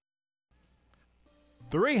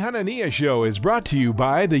The Ray Hanania Show is brought to you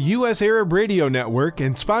by the U.S. Arab Radio Network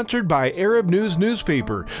and sponsored by Arab News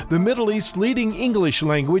Newspaper, the Middle East's leading English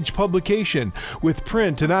language publication, with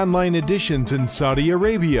print and online editions in Saudi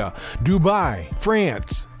Arabia, Dubai,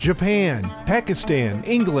 France, Japan, Pakistan,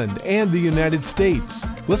 England, and the United States.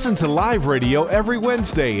 Listen to live radio every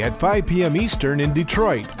Wednesday at 5 p.m. Eastern in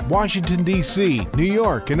Detroit, Washington, D.C., New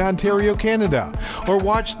York, and Ontario, Canada. Or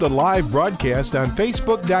watch the live broadcast on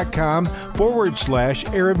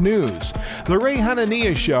Facebook.com/Arab News. The Ray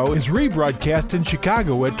Hanania Show is rebroadcast in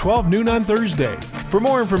Chicago at 12 noon on Thursday. For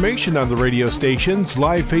more information on the radio stations,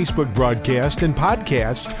 live Facebook broadcast, and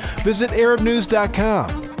podcasts, visit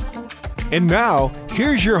ArabNews.com. And now,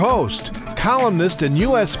 here's your host, columnist and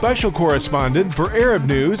U.S. Special Correspondent for Arab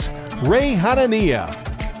News, Ray Hanania.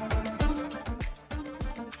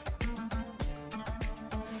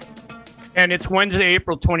 And it's Wednesday,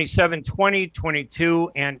 April 27,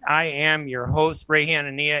 2022, and I am your host, Ray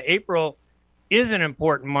Hanania. April is an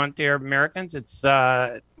important month to Arab Americans. It's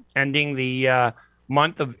ending the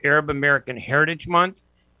month of Arab American Heritage Month.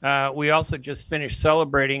 We also just finished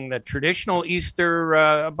celebrating the traditional Easter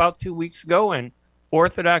about 2 weeks ago, and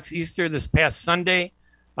Orthodox Easter this past Sunday,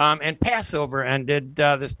 and Passover ended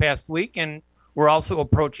this past week, and we're also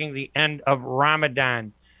approaching the end of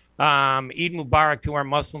Ramadan. Eid Mubarak to our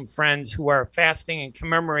Muslim friends who are fasting and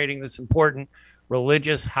commemorating this important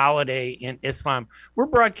religious holiday in Islam. We're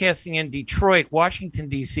broadcasting in Detroit, Washington,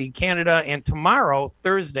 D.C., Canada, and tomorrow,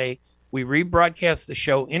 Thursday, we rebroadcast the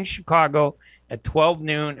show in Chicago at 12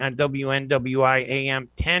 noon on WNWI AM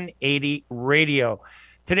 1080 radio.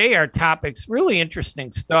 Today, our topics, really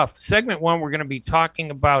interesting stuff. Segment one, we're going to be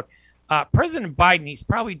talking about President Biden. He's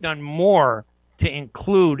probably done more to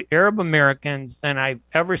include Arab Americans than I've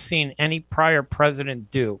ever seen any prior president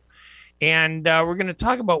do. And we're going to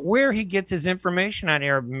talk about where he gets his information on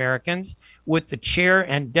Arab Americans with the chair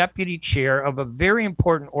and deputy chair of a very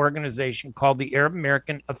important organization called the Arab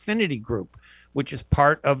American Affinity Group, which is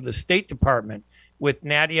part of the State Department, with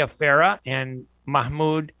Nadia Farah and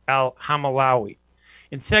Mahmoud al-Hamalawi.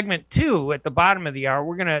 In segment two, at the bottom of the hour,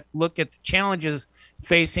 we're going to look at the challenges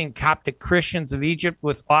facing Coptic Christians of Egypt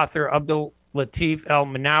with author Abdul Latif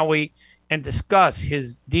El-Manawi and discuss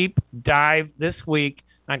his deep dive this week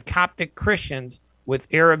on Coptic Christians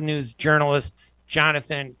with Arab News journalist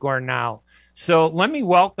Jonathan Gornall. So let me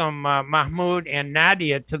welcome Mahmoud and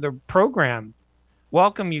Nadia to the program.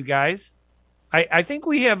 Welcome, you guys. I think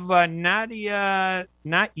we have Nadia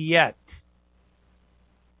not yet.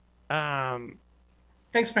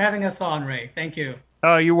 Thanks for having us on, Ray. Thank you.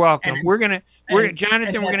 Oh, you're welcome.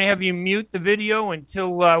 Jonathan, we're gonna have you mute the video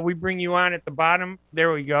until we bring you on at the bottom.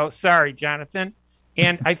 There we go. Sorry, Jonathan.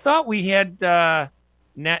 And I thought we had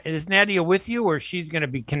is Nadia with you, or she's going to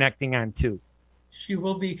be connecting on too? She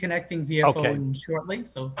will be connecting via phone shortly.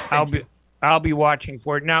 So I'll be watching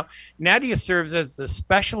for it. Now, Nadia serves as the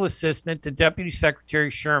special assistant to Deputy Secretary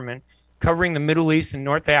Sherman, covering the Middle East and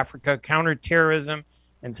North Africa, counterterrorism,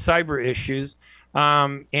 and cyber issues.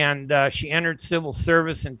 And she entered civil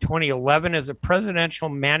service in 2011 as a presidential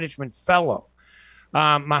management fellow.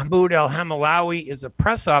 Mahmoud al-Hamalawi is a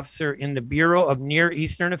press officer in the Bureau of Near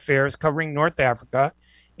Eastern Affairs covering North Africa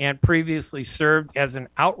and previously served as an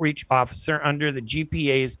outreach officer under the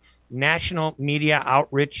GPA's National Media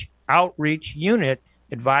Outreach Unit,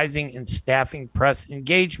 advising and staffing press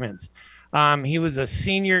engagements. He was a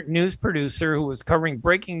senior news producer who was covering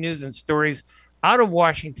breaking news and stories out of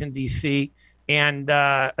Washington, D.C., and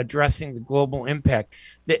addressing the global impact.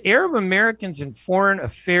 The Arab Americans in Foreign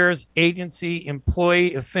Affairs Agency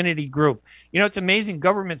Employee Affinity Group. You know, it's amazing.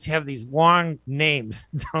 Governments have these long names,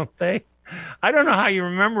 don't they? I don't know how you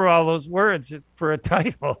remember all those words for a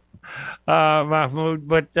title, Mahmoud,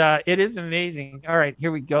 but it is amazing. All right,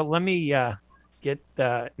 here we go. Let me get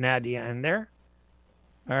Nadia in there.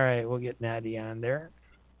 All right, we'll get Nadia on there.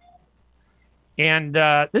 And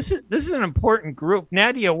this is an important group.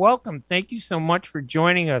 Nadia, welcome. Thank you so much for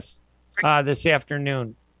joining us this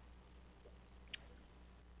afternoon.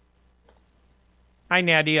 Hi,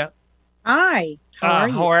 Nadia. Hi.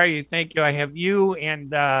 How are you? Thank you. I have you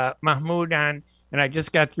and Mahmoud on, and I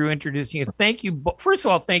just got through introducing you. Thank you. First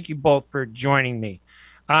of all, thank you both for joining me.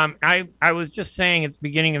 I was just saying at the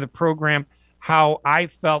beginning of the program how I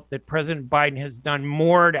felt that President Biden has done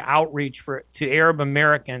more to outreach to Arab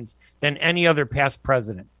Americans than any other past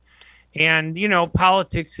president. And, you know,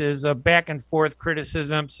 politics is a back and forth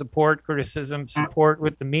criticism, support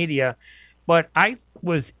with the media. But I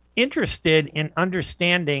was interested in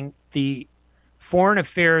understanding the foreign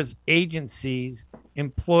affairs agencies,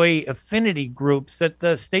 employee affinity groups that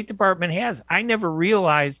the State Department has. I never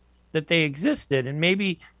realized that they existed. And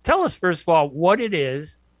maybe tell us, first of all, what it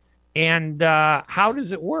is and how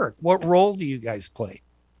does it work? What role do you guys play?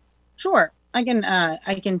 Sure. I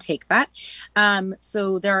can take that.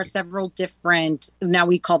 So there are several different, now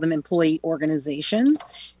we call them employee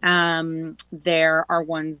organizations. There are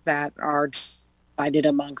ones that are divided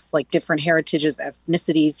amongst like different heritages,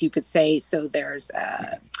 ethnicities, you could say. So there's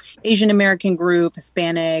Asian American group,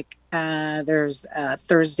 Hispanic, there's a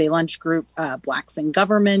Thursday lunch group, Blacks in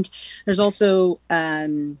government. There's also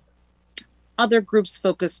other groups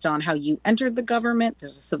focused on how you entered the government.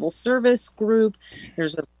 There's a civil service group.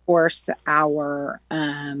 There's, of course, our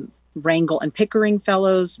Wrangell and Pickering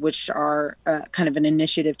Fellows, which are kind of an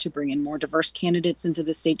initiative to bring in more diverse candidates into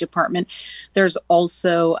the State Department. There's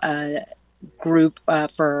also a group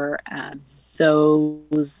for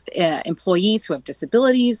those employees who have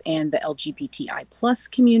disabilities and the LGBTI plus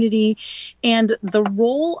community. And the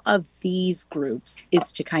role of these groups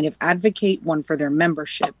is to kind of advocate, one, for their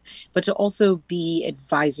membership, but to also be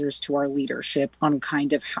advisors to our leadership on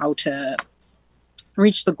kind of how to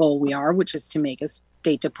reach the goal we are, which is to make us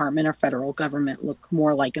State Department or federal government look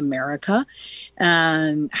more like America.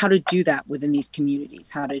 How to do that within these communities,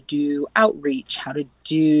 how to do outreach, how to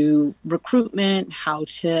do recruitment, how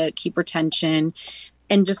to keep retention,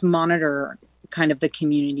 and just monitor kind of the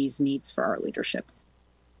community's needs for our leadership.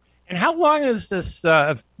 And how long has this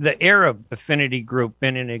the Arab Affinity Group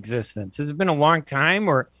been in existence? Has it been a long time,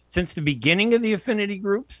 or since the beginning of the affinity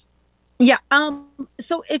groups? Yeah.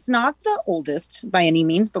 So it's not the oldest by any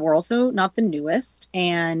means, but we're also not the newest.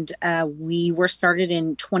 And we were started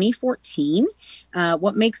in 2014.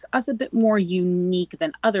 What makes us a bit more unique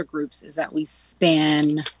than other groups is that we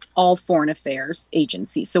span all foreign affairs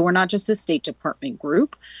agencies. So we're not just a State Department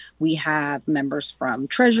group. We have members from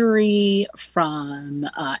Treasury, from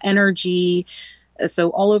Energy.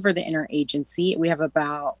 So all over the interagency, we have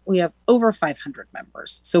over 500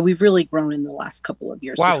 members. So we've really grown in the last couple of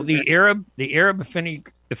years. Wow, the Arab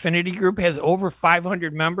Affinity Group has over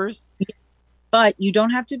 500 members. But you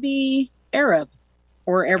don't have to be Arab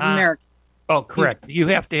or Arab American. Oh, correct. You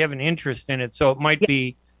have to have an interest in it. So it might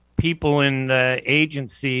be people in the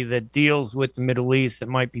agency that deals with the Middle East that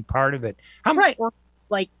might be part of it. Right, or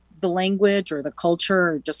like the language or the culture,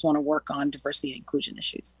 or just want to work on diversity and inclusion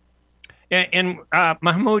issues. And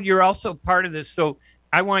Mahmoud, you're also part of this, so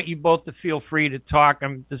I want you both to feel free to talk.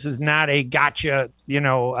 This is not a gotcha,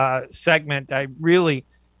 segment.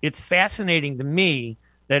 It's fascinating to me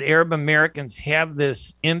that Arab Americans have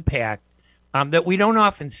this impact that we don't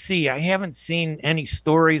often see. I haven't seen any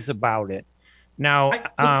stories about it. Now,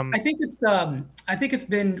 I think it's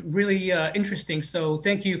been really interesting. So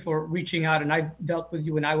thank you for reaching out, and I've dealt with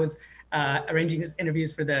you when I was arranging his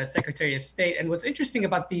interviews for the Secretary of State. And what's interesting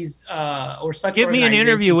about these give me an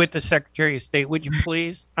interview with the Secretary of State, would you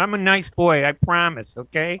please? I'm a nice boy, I promise.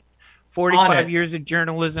 Okay, 45 years of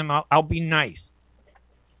journalism. I'll be nice.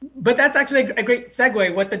 But that's actually a great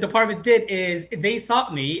segue. What the department did is they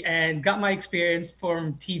sought me and got my experience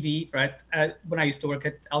from TV when I used to work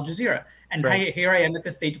at Al Jazeera. And here I am at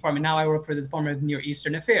the State Department. Now I work for the Department of Near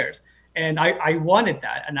Eastern Affairs. And I wanted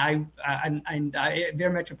that, and I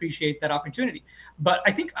very much appreciate that opportunity. But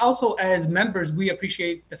I think also as members, we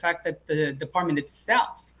appreciate the fact that the department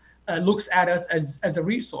itself looks at us as a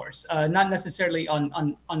resource, not necessarily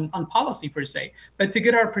on policy per se, but to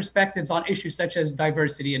get our perspectives on issues such as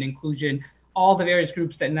diversity and inclusion, all the various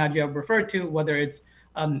groups that Nadia referred to, whether it's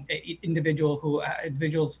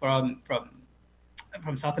individuals from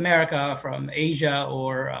South America, from Asia,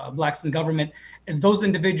 or Blacks in government, and those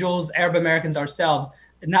individuals, Arab Americans ourselves.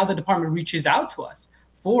 And now the department reaches out to us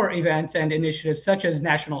for events and initiatives such as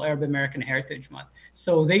National Arab American Heritage Month.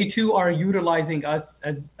 So they too are utilizing us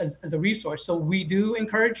as a resource. So we do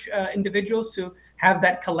encourage individuals to have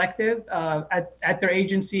that collective at their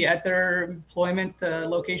agency, at their employment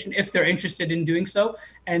location, if they're interested in doing so.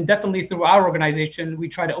 And definitely through our organization, we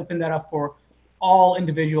try to open that up for all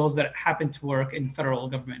individuals that happen to work in federal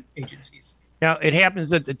government agencies. Now, it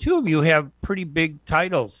happens that the two of you have pretty big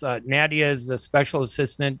titles. Nadia is the special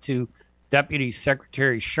assistant to Deputy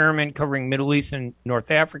Secretary Sherman, covering Middle East and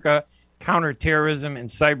North Africa, counterterrorism, and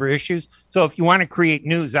cyber issues. So if you want to create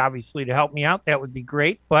news, obviously, to help me out, that would be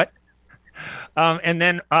great. But and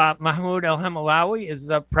then Mahmoud El-Hemalawi is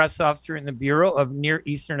the press officer in the Bureau of Near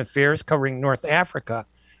Eastern Affairs, covering North Africa.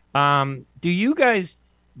 Do you guys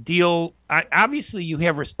obviously you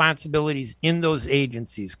have responsibilities in those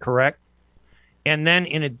agencies, correct? And then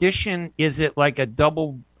in addition, is it like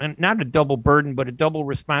not a double burden, but a double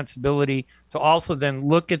responsibility to also then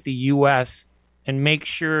look at the U.S. and make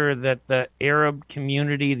sure that the Arab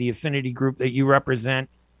community, the affinity group that you represent,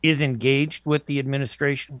 is engaged with the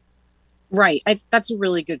administration? Right. That's a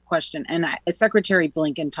really good question. And Secretary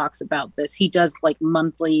Blinken talks about this. He does like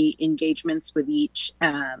monthly engagements with each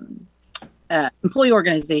employee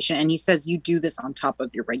organization. And he says you do this on top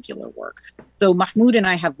of your regular work. So Mahmoud and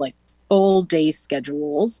I have like full day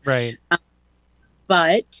schedules. Right.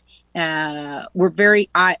 But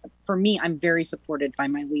for me, I'm very supported by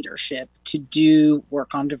my leadership to do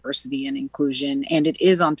work on diversity and inclusion. And it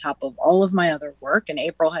is on top of all of my other work. And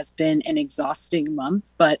April has been an exhausting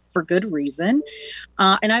month, but for good reason.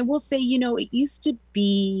 And I will say, it used to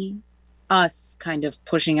be us kind of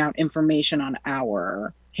pushing out information on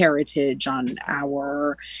our heritage, on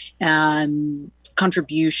our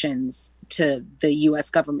contributions to the US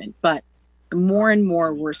government. But more and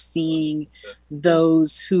more we're seeing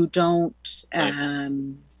those who don't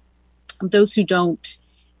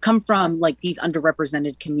come from like these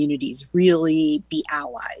underrepresented communities really be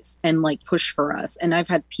allies and like push for us. And I've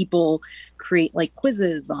had people create like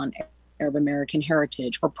quizzes on Arab American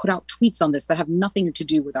heritage or put out tweets on this that have nothing to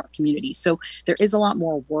do with our community. So there is a lot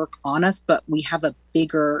more work on us, but we have a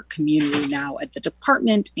bigger community now at the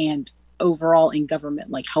department and overall in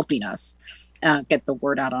government, like helping us get the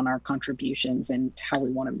word out on our contributions and how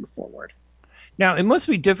we want to move forward. Now, it must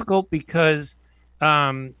be difficult because,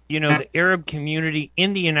 the Arab community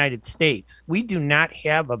in the United States, we do not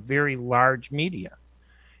have a very large media.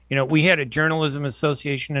 We had a journalism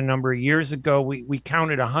association a number of years ago. We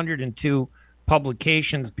counted 102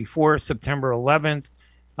 publications before September 11th.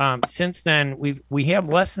 Since then, we have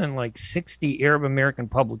less than like 60 Arab American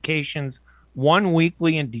publications, one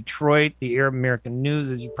weekly in Detroit, the Arab American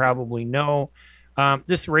News, as you probably know.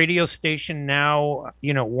 This radio station now,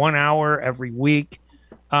 1 hour every week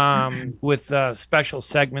with special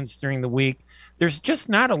segments during the week. There's just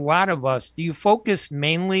not a lot of us. Do you focus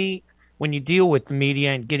mainly, when you deal with the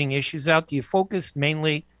media and getting issues out, do you focus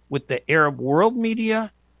mainly with the Arab world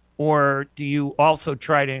media, or do you also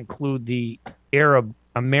try to include the Arab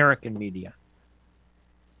American media?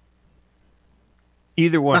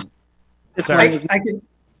 Either one.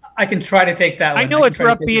 I can try to take that one. I know it's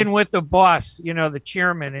rough being with the boss, the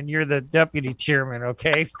chairman, and you're the deputy chairman,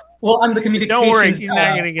 okay? Well, I'm the communications Don't worry, he's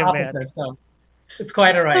not going to get officer, mad. So it's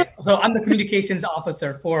quite all right. So I'm the communications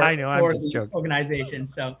officer for the organization.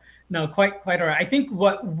 So no, quite all right. I think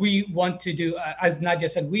what we want to do, as Nadia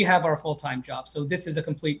said, we have our full-time job. So this is a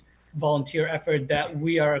complete volunteer effort that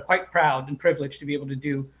we are quite proud and privileged to be able to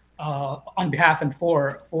do on behalf and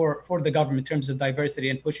for the government in terms of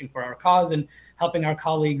diversity and pushing for our cause and helping our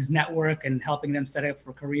colleagues network and helping them set up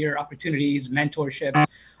for career opportunities, mentorships,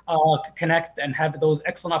 connect and have those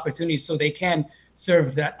excellent opportunities so they can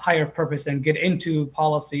serve that higher purpose and get into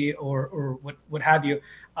policy or what have you.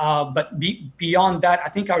 But beyond that, I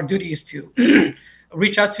think our duty is to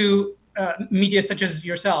reach out to media such as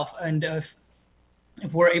yourself. And if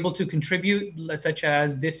we're able to contribute, such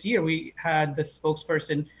as this year, we had the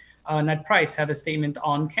spokesperson, Ned Price, have a statement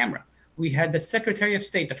on camera. We had the Secretary of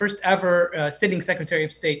State, the first ever sitting Secretary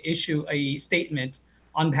of State, issue a statement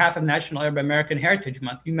on behalf of National Arab American Heritage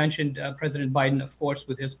Month. You mentioned President Biden, of course,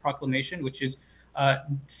 with his proclamation, which is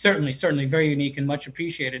certainly very unique and much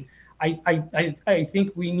appreciated. I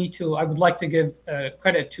think we need to, I would like to give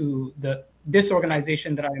credit to this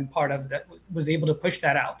organization that I am part of that was able to push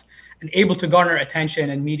that out and able to garner attention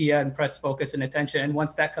and media and press focus and attention. And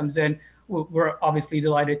once that comes in, we're obviously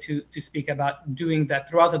delighted to speak about doing that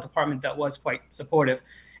throughout the department. That was quite supportive.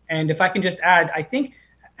 And if I can just add, I think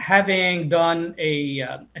having done a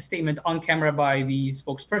statement on camera by the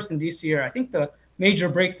spokesperson this year, I think the major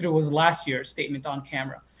breakthrough was last year's statement on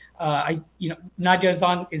camera.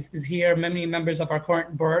 Nadia is here, many members of our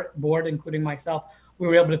current board, including myself. We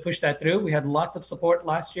were able to push that through. We had lots of support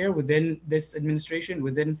last year within this administration,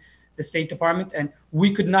 within the State Department, and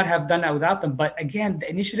we could not have done that without them. But again, the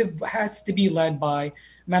initiative has to be led by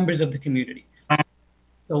members of the community.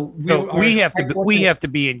 So we have to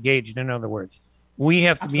be engaged. In other words, we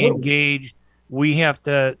have to be engaged. We have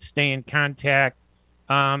to stay in contact.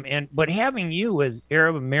 But having you as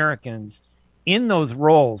Arab Americans in those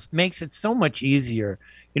roles makes it so much easier.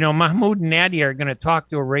 Mahmoud and Nadia are going to talk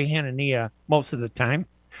to a Hanania most of the time,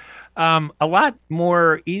 a lot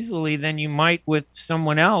more easily than you might with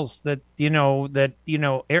someone else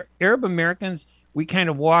Arab Americans, we kind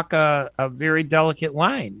of walk a very delicate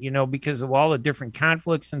line, because of all the different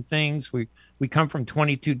conflicts and things. We come from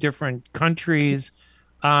 22 different countries.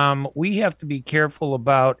 We have to be careful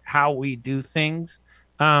about how we do things.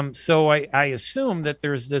 So I assume that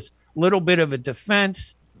there's this little bit of a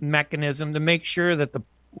defense mechanism to make sure that the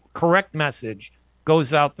correct message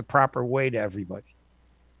goes out the proper way to everybody.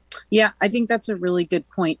 Yeah, I think that's a really good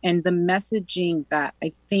point. And the messaging that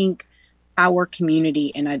I think our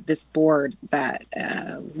community and this board that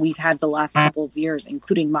we've had the last couple of years,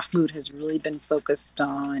 including Mahmoud, has really been focused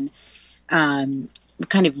on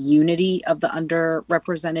kind of unity of the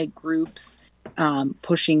underrepresented groups,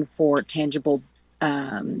 pushing for tangible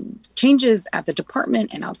changes at the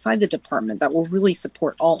department and outside the department that will really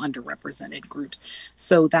support all underrepresented groups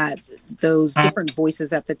so that those different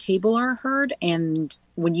voices at the table are heard. And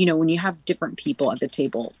when you have different people at the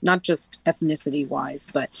table, not just ethnicity wise,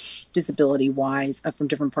 but disability wise, from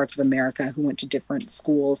different parts of America who went to different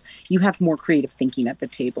schools, you have more creative thinking at the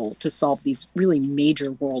table to solve these really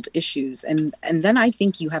major world issues. And then I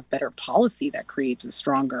think you have better policy that creates a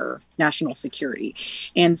stronger national security.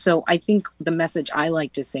 And so I think the message I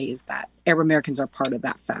like to say is that Arab Americans are part of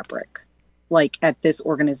that fabric. Like at this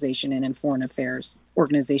organization and in foreign affairs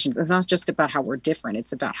organizations, it's not just about how we're different.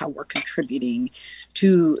 It's about how we're contributing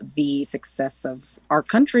to the success of our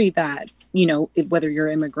country that, whether you're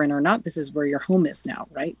an immigrant or not, this is where your home is now,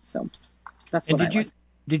 right? So that's what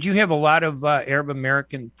Did you have a lot of Arab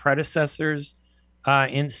American predecessors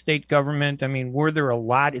in state government? I mean, were there a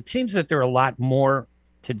lot? It seems that there are a lot more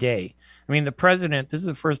today. I mean, this is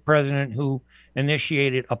the first president who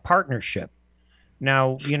initiated a partnership.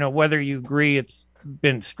 Now, whether you agree it's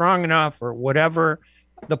been strong enough or whatever,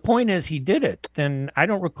 the point is he did it. And I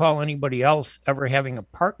don't recall anybody else ever having a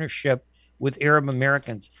partnership with Arab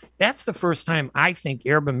Americans. That's the first time I think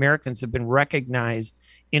Arab Americans have been recognized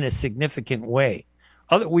in a significant way.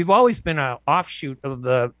 We've always been an offshoot of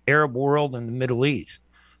the Arab world and the Middle East.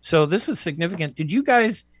 So this is significant. Did you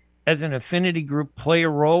guys, as an affinity group, play a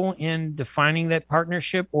role in defining that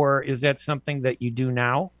partnership, or is that something that you do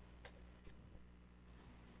now?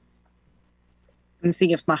 I'm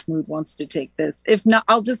seeing if Mahmoud wants to take this. If not,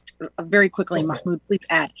 I'll just very quickly, Mahmoud, please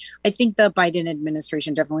add. I think the Biden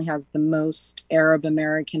administration definitely has the most Arab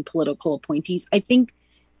American political appointees. I think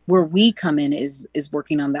where we come in is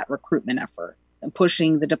working on that recruitment effort and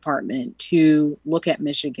pushing the department to look at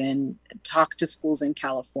Michigan, talk to schools in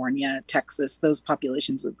California, Texas, those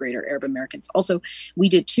populations with greater Arab Americans. Also, we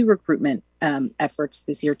did 2 recruitment efforts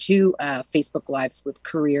this year, 2 Facebook Lives with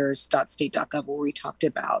careers.state.gov, where we talked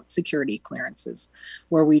about security clearances,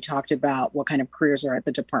 where we talked about what kind of careers are at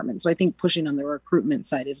the department. So I think pushing on the recruitment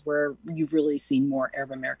side is where you've really seen more Arab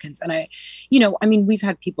Americans. And we've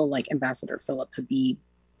had people like Ambassador Philip Habib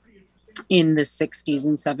in the 60s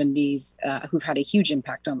and 70s who've had a huge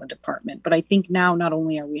impact on the department. But I think now not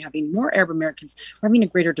only are we having more Arab Americans, we're having a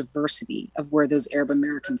greater diversity of where those Arab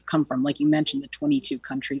Americans come from. Like you mentioned, the 22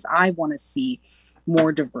 countries. I want to see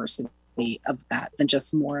more diversity of that than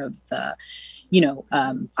just more of the,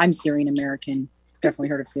 I'm Syrian American, definitely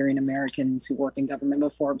heard of Syrian Americans who work in government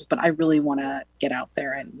before, but I really want to get out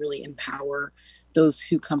there and really empower those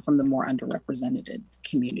who come from the more underrepresented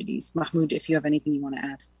communities. Mahmoud, if you have anything you want to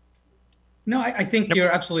add. No, I think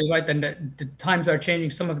you're absolutely right. And the times are changing.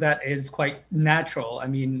 Some of that is quite natural. I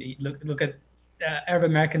mean, look at Arab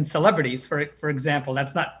American celebrities, for example.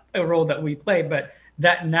 That's not a role that we play, but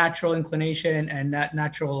that natural inclination and that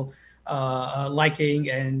natural liking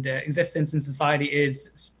and existence in society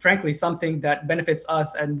is, frankly, something that benefits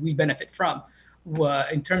us and we benefit from.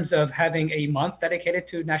 In terms of having a month dedicated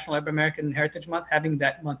to National Arab American Heritage Month, having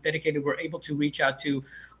that month dedicated, we're able to reach out to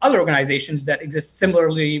other organizations that exist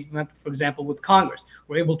similarly, for example, with Congress.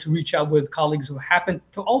 We're able to reach out with colleagues who happen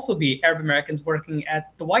to also be Arab Americans working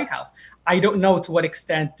at the White House. I don't know to what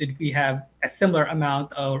extent did we have a similar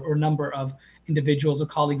amount or number of individuals or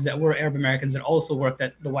colleagues that were Arab Americans that also worked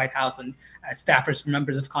at the White House and as staffers for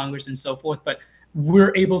members of Congress and so forth. But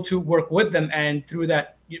we're able to work with them, and through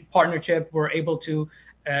that partnership, we're able to,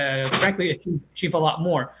 frankly, achieve a lot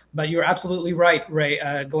more. But you're absolutely right, Ray.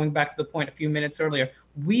 Going back to the point a few minutes earlier,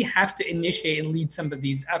 we have to initiate and lead some of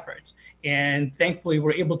these efforts. And thankfully,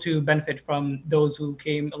 we're able to benefit from those who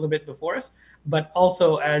came a little bit before us. But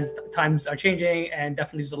also, as times are changing, and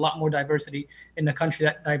definitely there's a lot more diversity in the country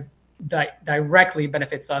that directly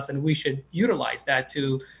benefits us, and we should utilize that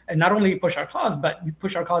to and not only push our cause, but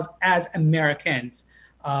push our cause as Americans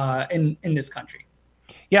in this country.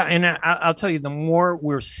 Yeah, and I'll tell you, the more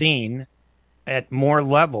we're seen at more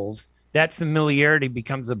levels, that familiarity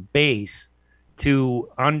becomes a base to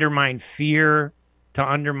undermine fear, to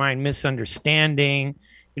undermine misunderstanding.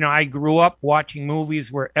 I grew up watching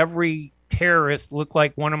movies where every terrorist looked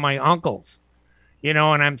like one of my uncles. And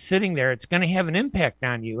I'm sitting there, it's going to have an impact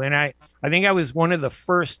on you. And I think I was one of the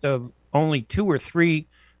first of only 2 or 3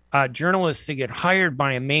 journalists to get hired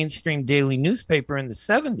by a mainstream daily newspaper in the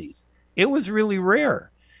 70s. It was really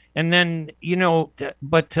rare. And then,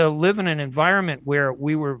 but to live in an environment where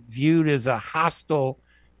we were viewed as a hostile,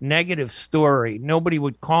 negative story, nobody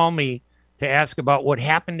would call me to ask about what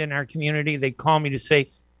happened in our community. They call me to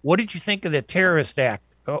say, what did you think of the terrorist act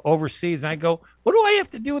overseas? And I go, what do I have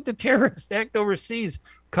to do with the terrorist act overseas?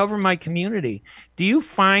 Cover my community. Do you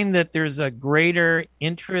find that there's a greater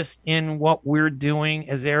interest in what we're doing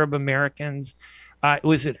as Arab Americans?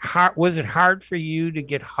 Was it hard for you to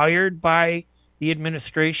get hired by the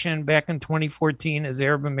administration back in 2014 as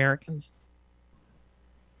Arab Americans?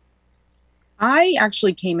 I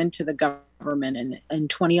actually came into the government in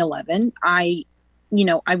 2011. I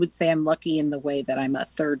would say I'm lucky in the way that I'm a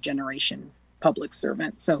third generation public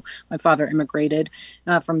servant. So my father immigrated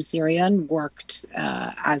from Syria and worked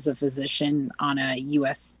as a physician on a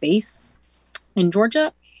U.S. base in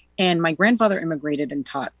Georgia. And my grandfather immigrated and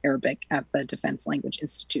taught Arabic at the Defense Language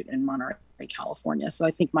Institute in Monterey, California. So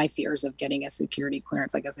I think my fears of getting a security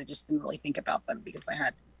clearance, I guess I just didn't really think about them because I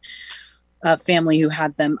had a family who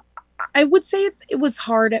had them. I would say it was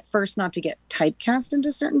hard at first not to get typecast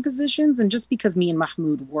into certain positions. And just because me and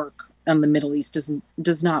Mahmoud work on the Middle East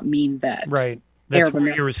does not mean that. Right. That's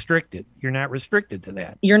where you're restricted. You're not restricted to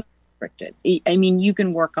that. You're not restricted. I mean, you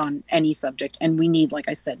can work on any subject, and we need, like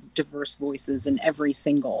I said, diverse voices in every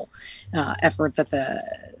single effort that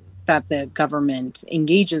the government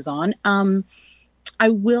engages on.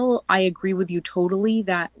 I agree with you totally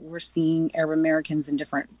that we're seeing Arab Americans in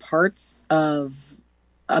different parts of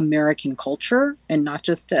American culture and not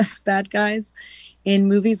just as bad guys in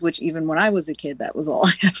movies, which even when I was a kid, that was all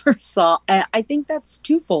I ever saw. I think that's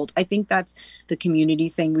twofold. I think that's the community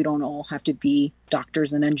saying we don't all have to be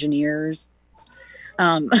doctors and engineers,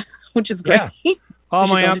 which is great. Yeah. All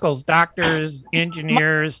my uncles, doctors,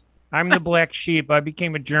 engineers. I'm the black sheep. I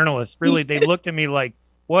became a journalist. Really, they looked at me like,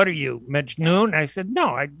 what are you, Majnun? I said,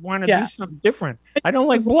 no, I want to do something different. I don't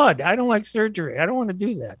like blood. I don't like surgery. I don't want to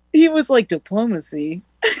do that. He was like diplomacy.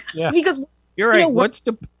 Yeah. Because you're right.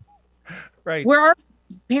 Right. Where our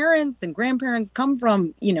parents and grandparents come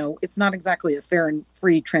from, it's not exactly a fair and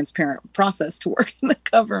free, transparent process to work in the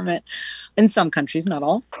government in some countries, not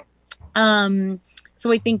all.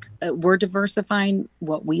 So I think we're diversifying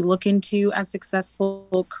what we look into as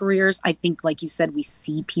successful careers. I think, like you said, we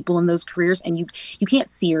see people in those careers, and you can't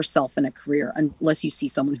see yourself in a career unless you see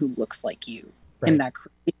someone who looks like you in that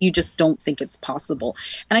career. You just don't think it's possible.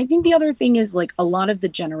 And I think the other thing is, like, a lot of the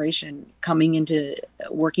generation coming into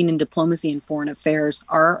working in diplomacy and foreign affairs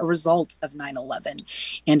are a result of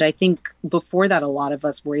 9/11. And I think before that, a lot of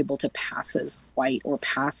us were able to pass as white or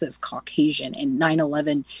pass as Caucasian, and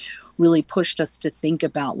 9/11 really pushed us to think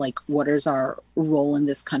about, like, what is our role in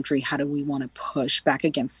this country? How do we want to push back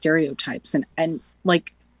against stereotypes? And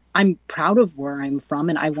like, I'm proud of where I'm from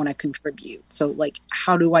and I want to contribute. So, like,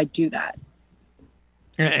 how do I do that?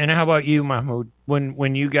 And how about you, Mahmoud,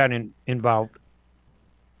 when you got involved?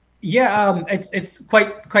 Yeah, it's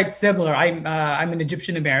quite similar. I'm an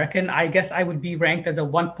Egyptian American. I guess I would be ranked as a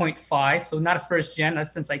 1.5, so not a first gen,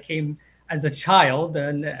 since I came as a child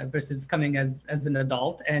versus coming as an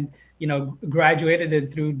adult, and graduated,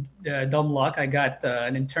 and through dumb luck I got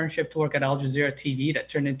an internship to work at Al Jazeera TV that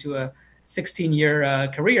turned into a 16-year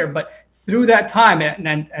career. But through that time, and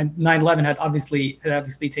 9/11 had obviously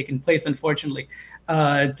taken place, unfortunately.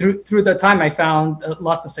 Through that time, I found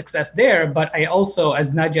lots of success there. But I also,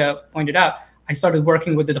 as Nadia pointed out, I started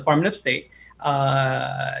working with the Department of State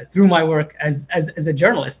through my work as a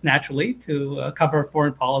journalist, naturally, to cover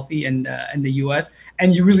foreign policy and the U.S.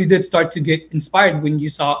 And you really did start to get inspired when you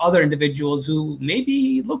saw other individuals who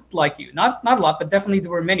maybe looked like you. Not a lot, but definitely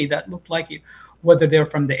there were many that looked like you. Whether they're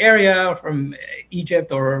from the area, or from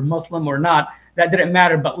Egypt, or Muslim or not, that didn't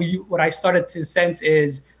matter. But what I started to sense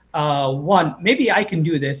is, one, maybe I can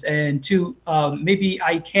do this, and two, maybe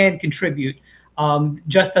I can contribute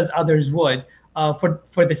just as others would,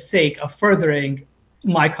 for the sake of furthering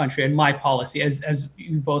my country and my policy, as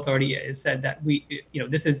you both already said, that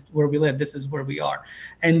this is where we live, this is where we are.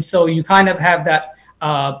 And so you kind of have that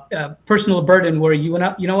personal burden where you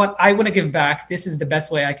know what, I want to give back. This is the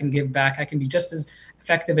best way I can give back. I can be just as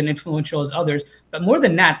effective and influential as others. But more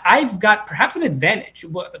than that, I've got perhaps an advantage,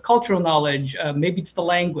 cultural knowledge, maybe it's the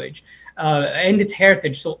language, and its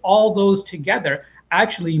heritage. So all those together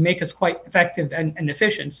actually make us quite effective and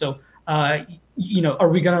efficient. So are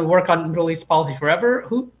we going to work on Middle East policy forever?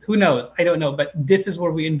 Who knows? I don't know. But this is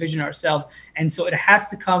where we envision ourselves. And so it has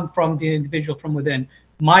to come from the individual, from within.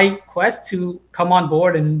 My quest to come on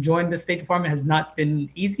board and join the State Department has not been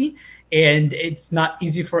easy, and it's not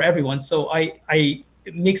easy for everyone. So it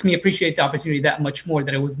makes me appreciate the opportunity that much more,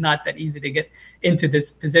 that it was not that easy to get into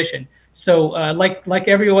this position. So like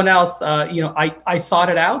everyone else, I sought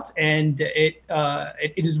it out, and it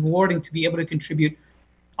is rewarding to be able to contribute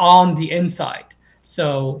on the inside.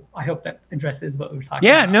 So I hope that addresses what we were talking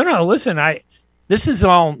Yeah, about. no. Listen, this is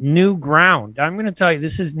all new ground. I'm going to tell you,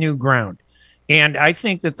 this is new ground. And I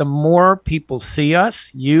think that the more people see us,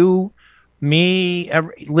 you, me,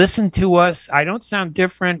 listen to us, I don't sound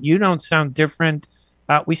different. You don't sound different.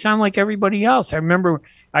 We sound like everybody else. I remember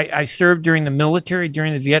I served during the military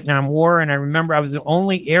during the Vietnam War, and I remember I was the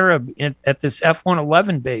only Arab at this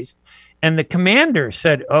F-111 base. And the commander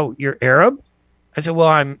said, "Oh, you're Arab?" I said, "Well,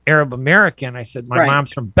 I'm Arab American." I said, "My Right.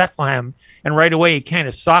 mom's from Bethlehem." And right away, he kind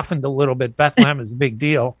of softened a little bit. Bethlehem is a big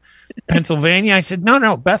deal. Pennsylvania? I said,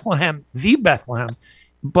 no, Bethlehem, the Bethlehem.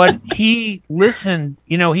 But he listened,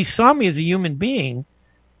 he saw me as a human being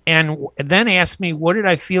and then asked me, what did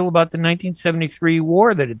I feel about the 1973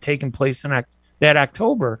 war that had taken place in that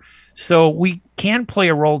October? So we can play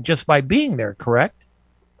a role just by being there, correct?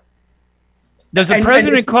 Does the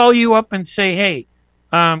president call you up and say, hey,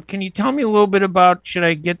 can you tell me a little bit about, should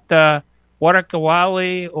I get warak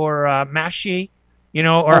dawali or mashi,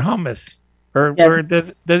 or hummus? Or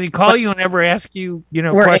does he call you and ever ask you,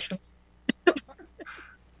 questions?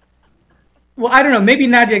 Well, I don't know. Maybe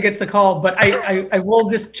Nadia gets the call, but I will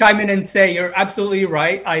just chime in and say you're absolutely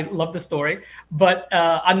right. I love the story. But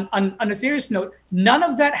on a serious note, none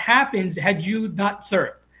of that happens had you not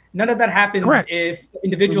served. None of that happens if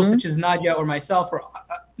individuals such as Nadia or myself or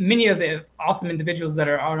many of the awesome individuals that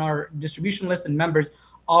are on our distribution list and members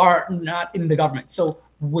are not in the government. So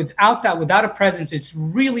without that, without a presence, it's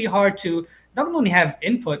really hard to not only have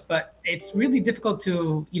input, but it's really difficult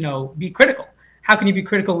to, be critical. How can you be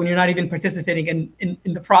critical when you're not even participating in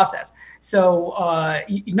the process? So,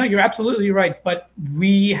 you're absolutely right. But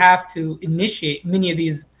we have to initiate many of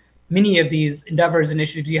these endeavors,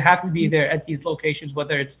 initiatives. You have to be there at these locations,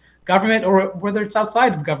 whether it's government or whether it's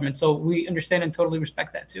outside of government. So we understand and totally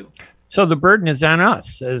respect that too. So the burden is on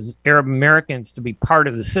us as Arab Americans to be part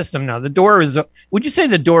of the system. Now, would you say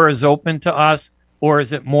the door is open to us, or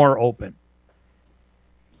is it more open?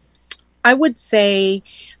 I would say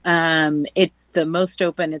it's the most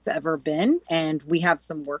open it's ever been, and we have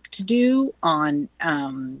some work to do on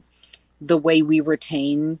the way we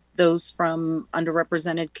retain those from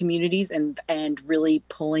underrepresented communities and really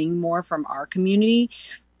pulling more from our community.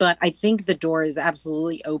 But I think the door is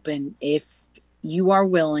absolutely open if you are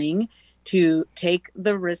willing to take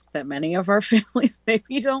the risk that many of our families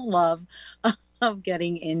maybe don't love of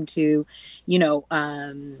getting into,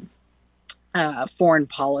 foreign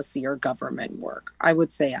policy or government work. I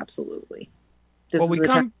would say absolutely.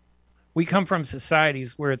 We come from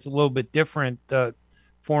societies where it's a little bit different.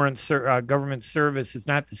 Foreign government service is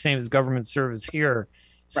not the same as government service here.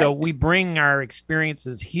 So we bring our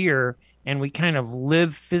experiences here and we kind of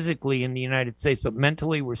live physically in the United States, but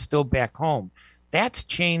mentally we're still back home. That's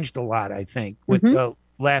changed a lot, I think, with the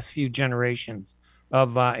last few generations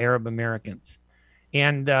of Arab Americans.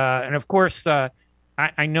 And of course,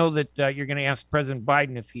 I know that you're going to ask President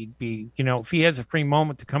Biden if he'd be, if he has a free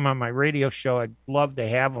moment to come on my radio show, I'd love to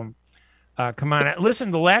have him come on.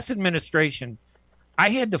 Listen, the last administration, I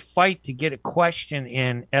had to fight to get a question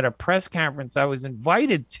in at a press conference I was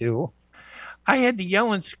invited to. I had to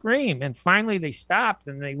yell and scream, and finally they stopped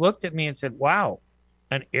and they looked at me and said, wow,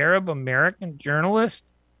 an Arab American journalist?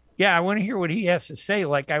 Yeah, I want to hear what he has to say,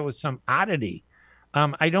 like I was some oddity.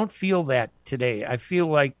 I don't feel that today. I feel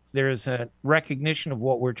like there's a recognition of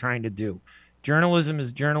what we're trying to do. Journalism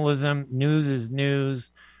is journalism. News is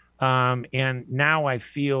news. And now I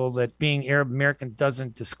feel that being Arab American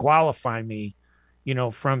doesn't disqualify me,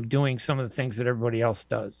 from doing some of the things that everybody else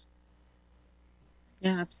does.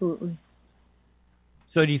 Yeah, absolutely.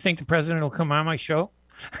 So do you think the president will come on my show?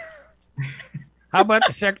 How about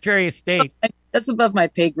the Secretary of State? That's above my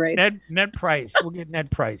pay grade. Ned Price. We'll get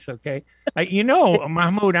Ned Price, okay?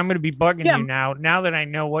 Mahmoud, I'm going to be bugging you now. Now that I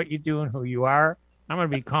know what you do and who you are, I'm going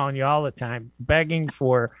to be calling you all the time, begging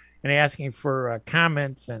for and asking for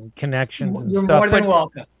comments and connections and You're stuff. More than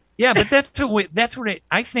welcome. Yeah, but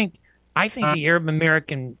I think the Arab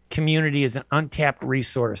American community is an untapped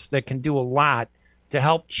resource that can do a lot to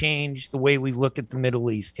help change the way we look at the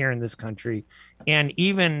Middle East here in this country and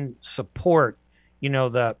even support,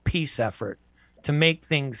 the peace effort to make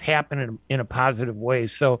things happen in a positive way.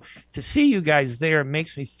 So to see you guys there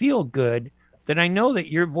makes me feel good that I know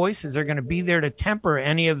that your voices are going to be there to temper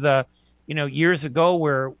any of the, years ago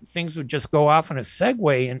where things would just go off in a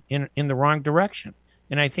segue in the wrong direction.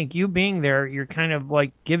 And I think you being there, you're kind of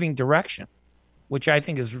like giving direction, which I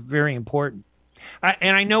think is very important.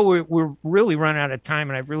 And I know we're really run out of time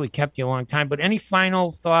and I've really kept you a long time, but any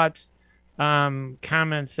final thoughts,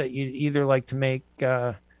 comments that you'd either like to make,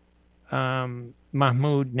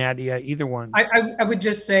 Mahmoud, Nadia, either one. I would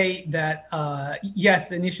just say that, yes,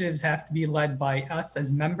 the initiatives have to be led by us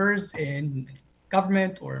as members in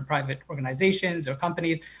government or in private organizations or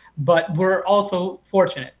companies, but we're also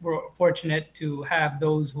fortunate. We're fortunate to have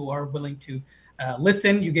those who are willing to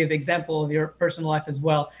listen. You gave the example of your personal life as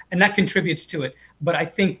well, and that contributes to it. But I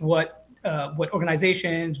think what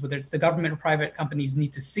organizations, whether it's the government or private companies,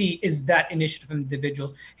 need to see is that initiative from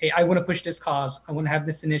individuals. Hey, I want to push this cause. I want to have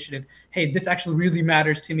this initiative. Hey, this actually really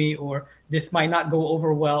matters to me, or this might not go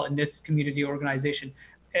over well in this community organization.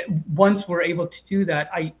 Once we're able to do that,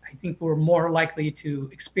 I think we're more likely to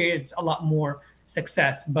experience a lot more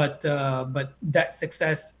success. But that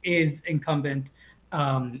success is incumbent.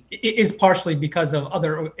 It is partially because of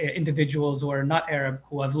other individuals who are not Arab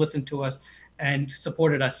who have listened to us and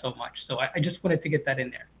supported us so much. So I just wanted to get that in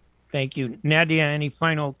there. Thank you. Nadia, any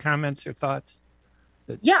final comments or thoughts?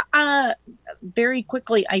 Yeah, very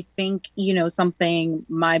quickly, I think, something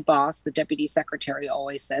my boss, the deputy secretary,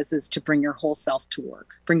 always says is to bring your whole self to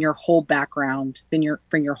work, bring your whole background, bring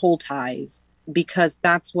your whole ties, because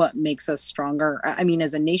that's what makes us stronger. I mean,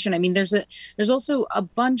 as a nation, there's also a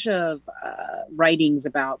bunch of writings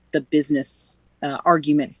about the business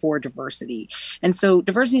argument for diversity. And so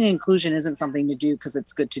diversity and inclusion isn't something to do because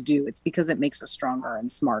it's good to do. It's because it makes us stronger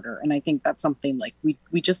and smarter. And I think that's something like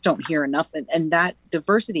we just don't hear enough. And that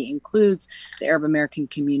diversity includes the Arab American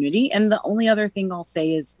community. And the only other thing I'll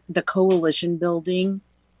say is the coalition building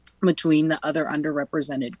between the other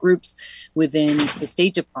underrepresented groups within the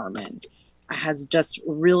State Department has just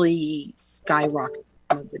really skyrocketed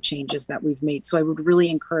of the changes that we've made. So I would really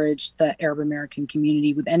encourage the Arab American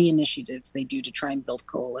community with any initiatives they do to try and build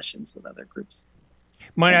coalitions with other groups.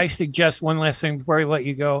 Might I suggest one last thing before I let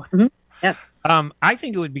you go? Mm-hmm. Yes. I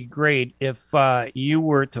think it would be great if you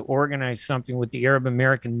were to organize something with the Arab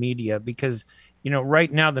American media, because,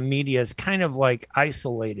 right now the media is kind of like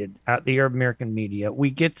isolated at the Arab American media. We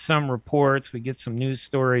get some reports, we get some news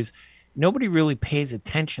stories. Nobody really pays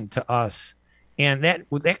attention to us. And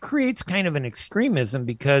that creates kind of an extremism,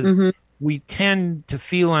 because we tend to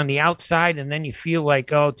feel on the outside, and then you feel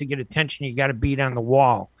like, oh, to get attention, you got to beat on the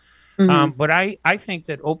wall. But I think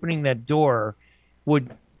that opening that door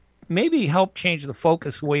would maybe help change the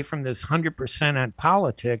focus away from this 100% on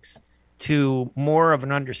politics to more of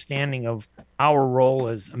an understanding of our role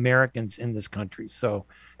as Americans in this country. So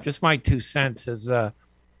just my 2 cents as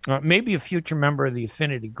maybe a future member of the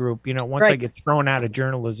Affinity group, once I get thrown out of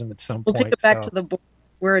journalism at some point. We'll take it back to the board.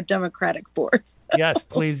 We're a democratic board. So. Yes,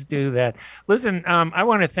 please do that. Listen, I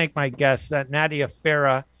want to thank my guests, Nadia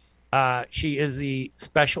Farah. She is the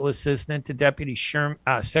Special Assistant to Deputy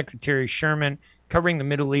Secretary Sherman, covering the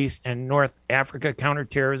Middle East and North Africa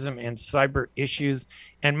counterterrorism and cyber issues,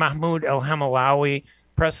 and Mahmoud El-Hamalawi,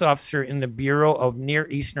 Press Officer in the Bureau of Near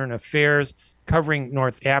Eastern Affairs, covering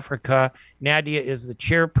North Africa. Nadia is the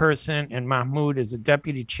chairperson, and Mahmoud is the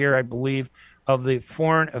deputy chair, I believe, of the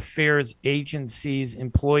Foreign Affairs Agency's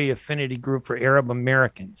Employee Affinity Group for Arab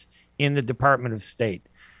Americans in the Department of State.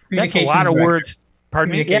 That's a lot of words.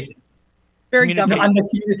 Pardon me? Yep. Very government. I'm the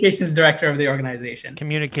communications director of the organization.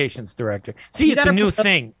 Communications director. See, it's a new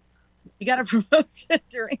thing. You got a promotion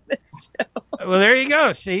during this show. Well, there you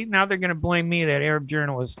go. See, now they're going to blame me, that Arab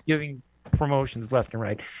journalist, giving promotions left and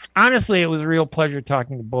right. Honestly, it was a real pleasure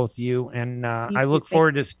talking to both of you, and I look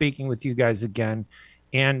forward to speaking with you guys again.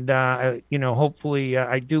 And hopefully,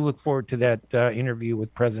 I do look forward to that interview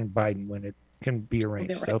with President Biden when it can be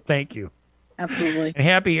arranged. So thank you. Absolutely. And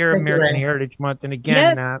happy Arab American Heritage Month. And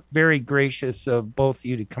again, very gracious of both of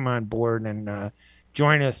you to come on board and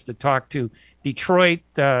join us to talk to Detroit,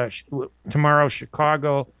 tomorrow,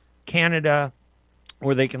 Chicago, Canada,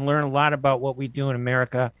 where they can learn a lot about what we do in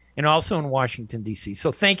America, and also in Washington, D.C.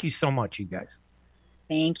 So thank you so much, you guys.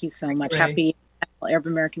 Thank you so much. Happy Arab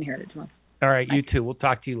American Heritage Month. All right, you too. We'll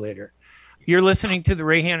talk to you later. You're listening to the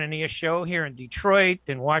Ray Hanania Show here in Detroit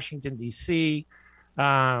and Washington, D.C.,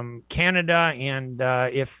 Canada, and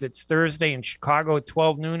if it's Thursday in Chicago at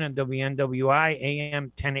 12 noon on WNWI AM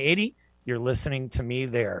 1080, you're listening to me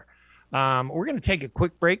there. We're going to take a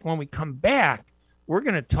quick break. When we come back, we're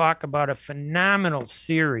going to talk about a phenomenal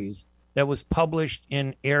series that was published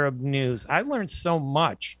in Arab News. I learned so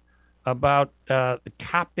much about the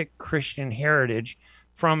Coptic Christian heritage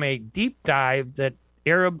from a deep dive that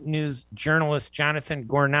Arab News journalist Jonathan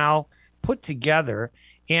Gornall put together.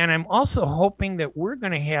 And I'm also hoping that we're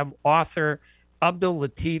going to have author Abdul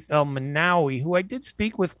Latif El-Manawi, who I did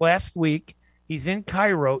speak with last week. He's in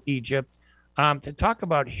Cairo, Egypt, to talk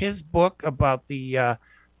about his book about the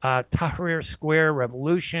Tahrir Square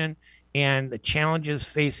Revolution and the challenges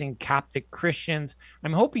facing Coptic Christians.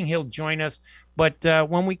 I'm hoping he'll join us. But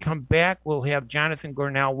when we come back, we'll have Jonathan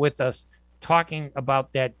Gornall with us talking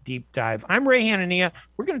about that deep dive. I'm Ray Hanania.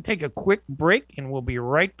 We're going to take a quick break, and we'll be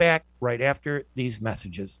right back right after these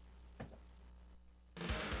messages.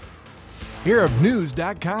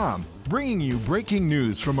 ArabNews.com, bringing you breaking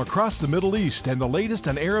news from across the Middle East and the latest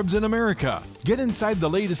on Arabs in America. Get inside the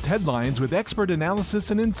latest headlines with expert analysis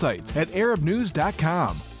and insights at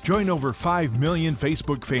ArabNews.com. Join over 5 million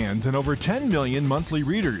Facebook fans and over 10 million monthly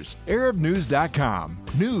readers. ArabNews.com,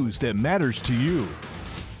 news that matters to you.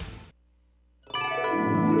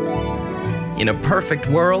 In a perfect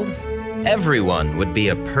world, everyone would be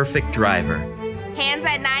a perfect driver. Hands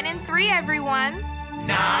at 9 and 3, everyone.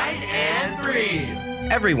 9 and 3.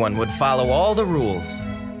 Everyone would follow all the rules.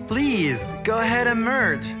 Please, go ahead and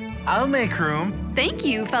merge. I'll make room. Thank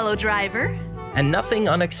you, fellow driver. And nothing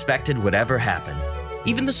unexpected would ever happen.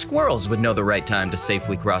 Even the squirrels would know the right time to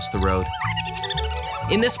safely cross the road.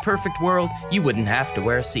 In this perfect world, you wouldn't have to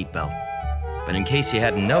wear a seatbelt. But in case you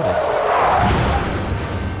hadn't noticed,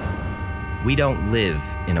 we don't live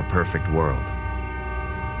in a perfect world.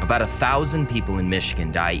 About 1,000 people in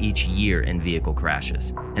Michigan die each year in vehicle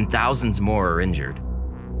crashes, and thousands more are injured.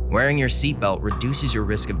 Wearing your seatbelt reduces your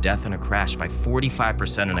risk of death in a crash by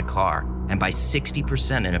 45% in a car and by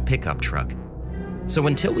 60% in a pickup truck. So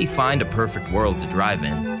until we find a perfect world to drive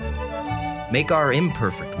in, make our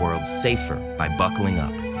imperfect world safer by buckling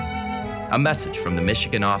up. A message from the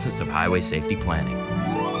Michigan Office of Highway Safety Planning.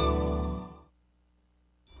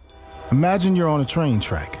 Imagine you're on a train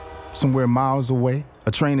track. Somewhere miles away,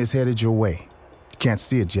 a train is headed your way. You can't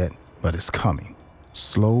see it yet, but it's coming.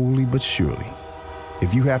 Slowly but surely.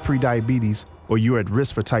 If you have prediabetes or you're at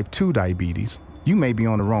risk for type 2 diabetes, you may be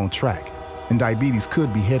on the wrong track, and diabetes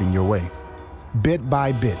could be heading your way. Bit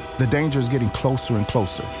by bit, the danger is getting closer and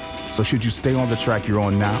closer. So should you stay on the track you're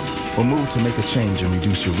on now or move to make a change and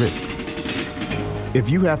reduce your risk? If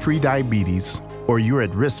you have prediabetes or you're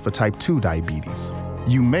at risk for type 2 diabetes,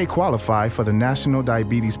 you may qualify for the National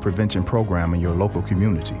Diabetes Prevention Program in your local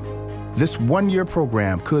community. This one-year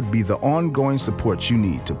program could be the ongoing support you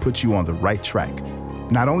need to put you on the right track.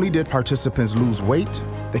 Not only did participants lose weight,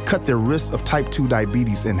 they cut their risk of type 2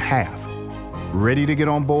 diabetes in half. Ready to get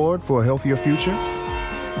on board for a healthier future?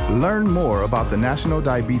 Learn more about the National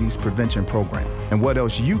Diabetes Prevention Program and what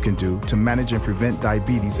else you can do to manage and prevent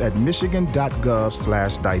diabetes at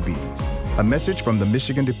michigan.gov/diabetes. A message from the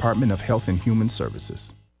Michigan Department of Health and Human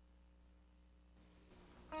Services.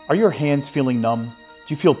 Are your hands feeling numb?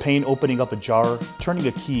 Do you feel pain opening up a jar, turning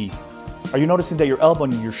a key? Are you noticing that your elbow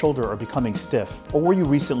and your shoulder are becoming stiff? Or were you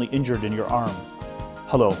recently injured in your arm?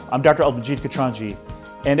 Hello, I'm Dr. Albajit Katranji.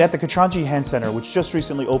 And at the Katranji Hand Center, which just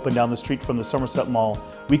recently opened down the street from the Somerset Mall,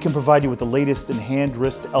 we can provide you with the latest in hand,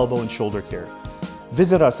 wrist, elbow, and shoulder care.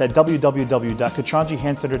 Visit us at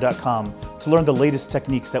www.katranjihandcenter.com to learn the latest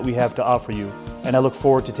techniques that we have to offer you, and I look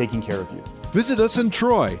forward to taking care of you. Visit us in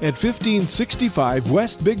Troy at 1565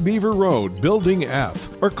 West Big Beaver Road, Building F,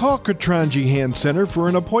 or call Katranji Hand Center for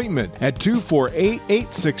an appointment at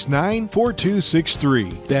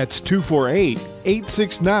 248-869-4263. That's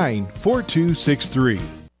 248-869-4263.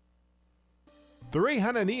 The Ray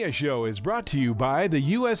Hanania Show is brought to you by the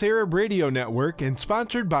U.S. Arab Radio Network and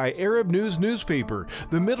sponsored by Arab News Newspaper,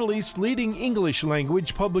 the Middle East's leading English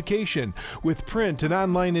language publication, with print and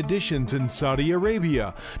online editions in Saudi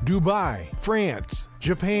Arabia, Dubai, France,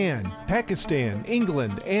 Japan, Pakistan,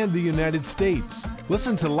 England, and the United States.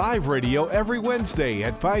 Listen to live radio every Wednesday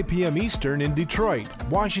at 5 p.m. Eastern in Detroit,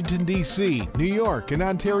 Washington, D.C., New York, and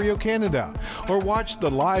Ontario, Canada. Or watch the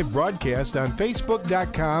live broadcast on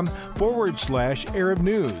Facebook.com/Arab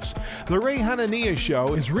News. The Ray Hanania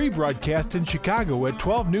Show is rebroadcast in Chicago at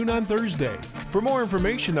 12 noon on Thursday. For more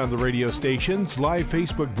information on the radio stations, live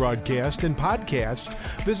Facebook broadcast, and podcasts,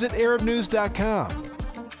 visit ArabNews.com.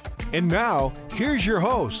 And now, here's your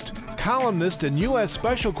host, columnist and U.S.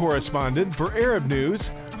 Special Correspondent for Arab News,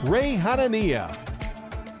 Ray Hanania.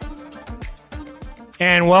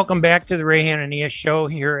 And welcome back to the Ray Hanania Show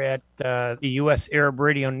here at the U.S. Arab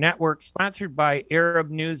Radio Network, sponsored by Arab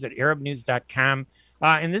News at ArabNews.com.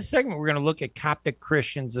 In this segment, we're going to look at Coptic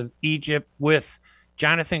Christians of Egypt with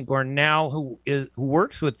Jonathan Gornall, who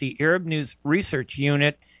works with the Arab News Research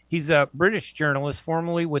Unit. He's a British journalist,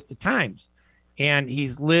 formerly with The Times. And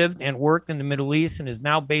he's lived and worked in the Middle East and is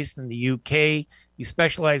now based in the UK. He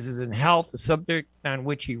specializes in health, a subject on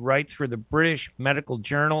which he writes for the British Medical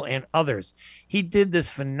Journal and others. He did this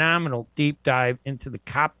phenomenal deep dive into the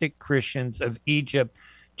Coptic Christians of Egypt.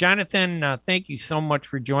 Jonathan, thank you so much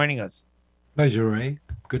for joining us. Pleasure, Ray.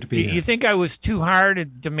 Good to be here. You think I was too hard at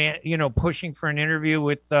pushing for an interview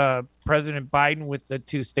with President Biden with the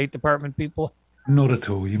two State Department people? Not at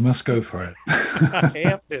all. You must go for it. I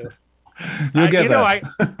have to. You'll get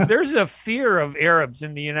that. There's a fear of Arabs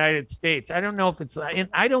in the United States. I don't know if it's, and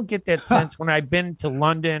I don't get that sense when I've been to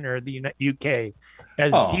London or the UK,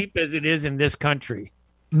 as deep as it is in this country.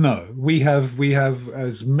 No, we have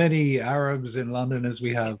as many Arabs in London as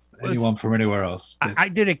we have anyone from anywhere else. I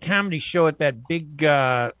did a comedy show at that big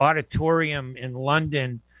auditorium in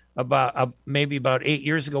London maybe about 8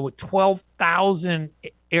 years ago with 12,000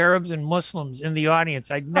 Arabs and Muslims in the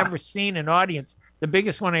audience. I'd never seen an audience. The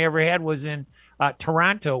biggest one I ever had was in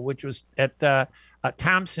Toronto, which was at the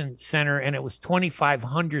Thompson Center, and it was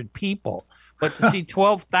 2,500 people. But to see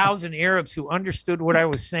 12,000 Arabs who understood what I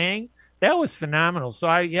was saying, that was phenomenal. So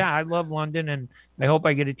I love London, and I hope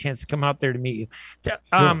I get a chance to come out there to meet you.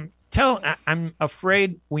 I'm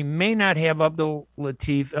afraid we may not have Abdul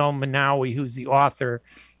Latif El Manawi, who's the author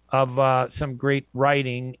of some great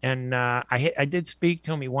writing. And I did speak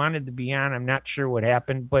to him. He wanted to be on. I'm not sure what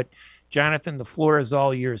happened, but Jonathan, the floor is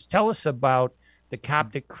all yours. Tell us about the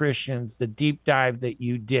Coptic Christians, the deep dive that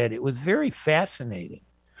you did. It was very fascinating.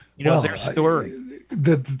 Their story.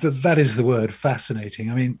 That is the word,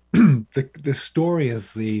 fascinating. I mean, the story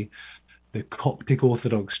of the Coptic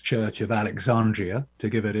Orthodox Church of Alexandria, to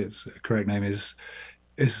give it its correct name, is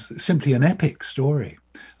simply an epic story.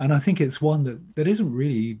 And I think it's one that isn't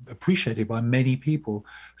really appreciated by many people,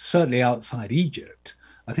 certainly outside Egypt.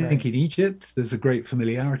 I think in Egypt, there's a great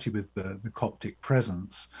familiarity with the Coptic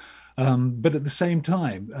presence. But at the same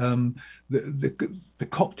time, the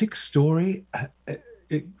Coptic story,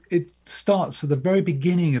 it starts at the very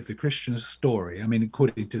beginning of the Christian story. I mean,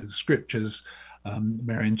 according to the scriptures,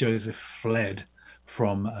 Mary and Joseph fled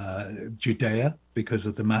from Judea because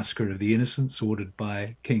of the massacre of the innocents ordered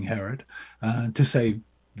by King Herod to save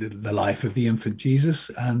the life of the infant Jesus,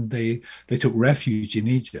 and they took refuge in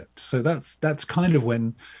Egypt. So that's kind of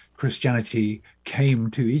when Christianity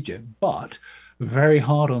came to Egypt. But very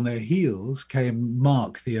hard on their heels came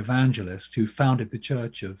Mark the evangelist, who founded the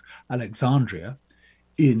Church of Alexandria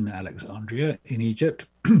in Egypt,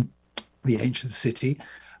 the ancient city,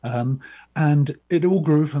 and it all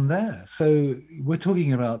grew from there. So we're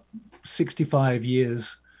talking about 65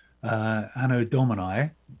 years Anno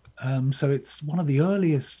Domini. So it's one of the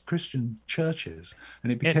earliest Christian churches,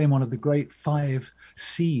 and it became one of the great 5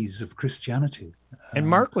 C's of Christianity. And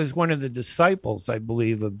Mark was one of the disciples, I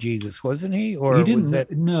believe, of Jesus, wasn't he? Or he didn't. Was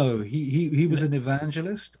that... No, he was an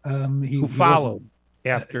evangelist. Who followed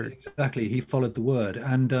after. Exactly, he followed the word,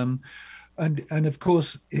 and of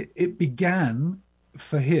course it began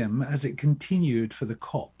for him as it continued for the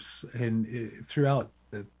Copts throughout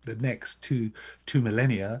the next two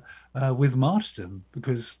millennia with martyrdom,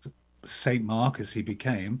 because Saint Mark, as he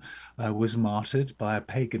became, was martyred by a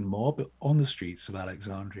pagan mob on the streets of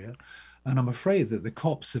Alexandria. And I'm afraid that the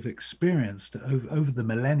Copts have experienced over the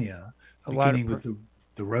millennia, beginning with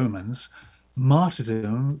the Romans,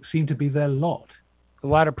 martyrdom seemed to be their lot. A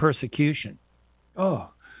lot of persecution. Oh,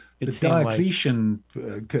 the Diocletian,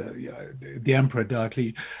 the Emperor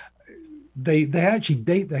Diocletian, they actually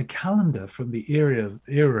date their calendar from the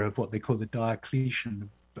era of what they call the Diocletian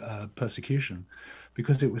persecution,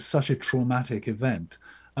 because it was such a traumatic event.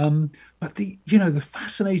 But the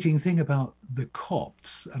fascinating thing about the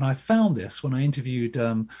Copts, and I found this when I interviewed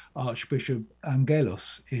Archbishop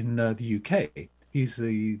Angelos in the UK. He's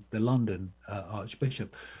the London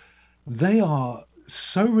Archbishop. They are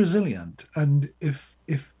so resilient, and if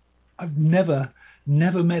I've never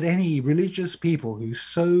met any religious people who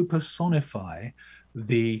so personify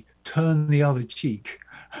the turn the other cheek.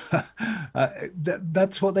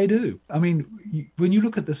 That's what they do. I mean, when you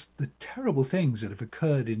look at the terrible things that have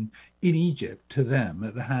occurred in Egypt to them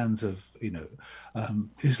at the hands of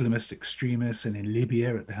Islamist extremists, and in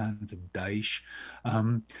Libya at the hands of Daesh,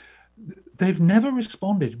 they've never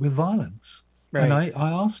responded with violence. Right. And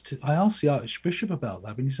I asked the Archbishop about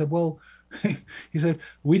that, and he said, well,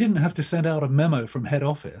 we didn't have to send out a memo from head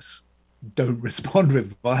office, don't respond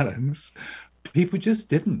with violence. People just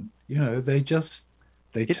didn't,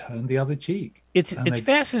 they turned the other cheek. It's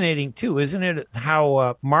fascinating too, isn't it?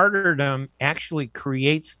 How martyrdom actually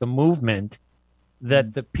creates the movement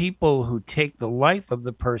that the people who take the life of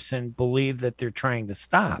the person believe that they're trying to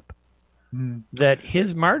stop. That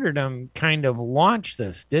his martyrdom kind of launched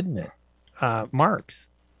this, didn't it? Mark's.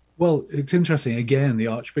 Well, it's interesting. Again, the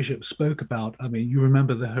Archbishop spoke about, I mean, you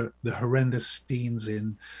remember the horrendous scenes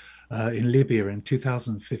in Libya in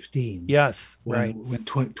 2015. Yes, when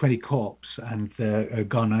 20 Copts and their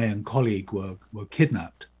Ghanaian colleague were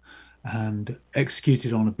kidnapped and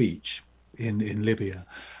executed on a beach. in Libya,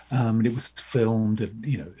 and it was filmed, and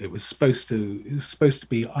it was supposed to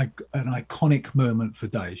be an iconic moment for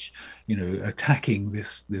Daesh, attacking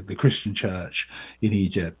the Christian church in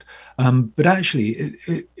Egypt. But actually,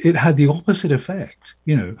 it had the opposite effect.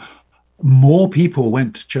 More people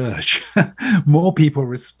went to church, more people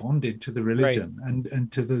responded to the religion,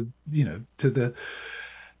 and to the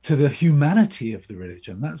to the humanity of the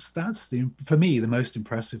religion. That's for me the most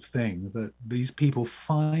impressive thing, that these people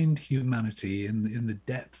find humanity in the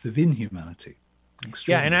depths of inhumanity.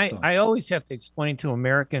 Yeah, and I always have to explain to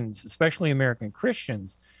Americans, especially American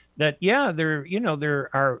Christians, that there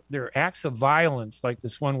are acts of violence like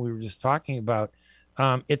this one we were just talking about.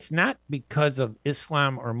 It's not because of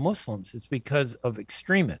Islam or Muslims; it's because of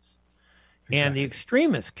extremists. And the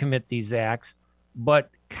extremists commit these acts. But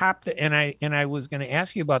Coptic, and I was going to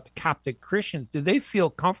ask you about the Coptic Christians. Do they feel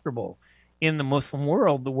comfortable in the Muslim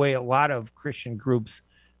world the way a lot of Christian groups?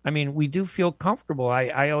 I mean, we do feel comfortable.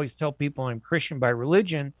 I always tell people I'm Christian by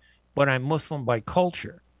religion, but I'm Muslim by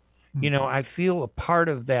culture. I feel a part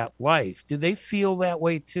of that life. Do they feel that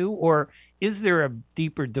way too, or is there a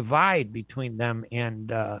deeper divide between them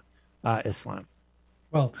and Islam?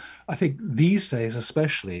 Well, I think these days,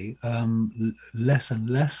 especially, less and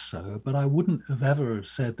less so. But I wouldn't have ever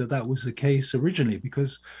said that that was the case originally,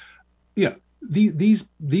 because,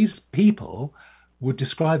 these people would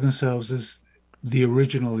describe themselves as the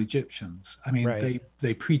original Egyptians. I mean,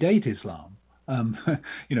 they predate Islam.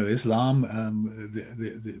 Islam,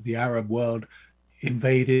 the Arab world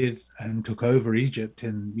invaded and took over Egypt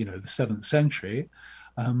in the 7th century.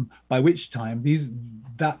 By which time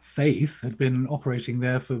that faith had been operating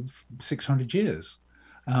there for 600 years.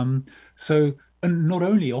 And not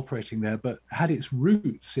only operating there, but had its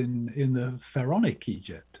roots in the Pharaonic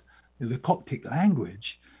Egypt, the Coptic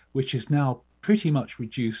language, which is now pretty much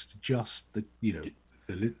reduced to just the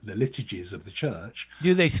liturgies of the church.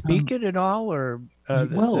 Do they speak it at all, or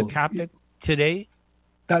the Coptic today?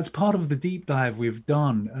 That's part of the deep dive we've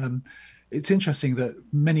done. It's interesting that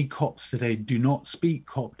many Copts today do not speak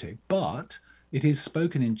Coptic, but it is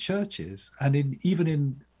spoken in churches, and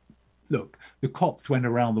look, the Copts went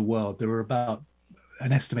around the world. There were about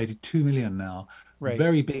an estimated 2 million now,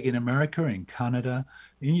 very big in America, in Canada,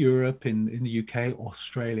 in Europe, in the UK,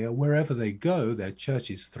 Australia, wherever they go, their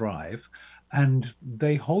churches thrive, and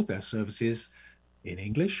they hold their services in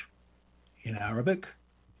English, in Arabic,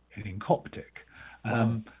 and in Coptic.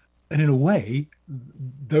 Wow. And in a way,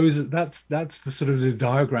 that's the sort of the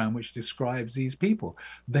diagram which describes these people.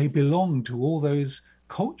 They belong to all those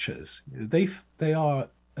cultures. They are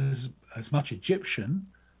as much Egyptian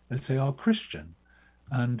as they are Christian,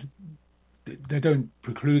 and they don't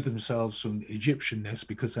preclude themselves from Egyptianness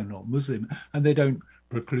because they're not Muslim, and they don't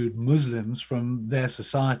preclude Muslims from their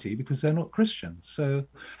society because they're not Christians. So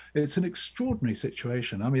it's an extraordinary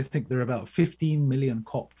situation. I mean, I think there are about 15 million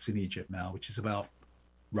Copts in Egypt now, which is about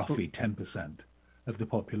roughly 10% of the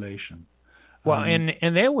population. Well,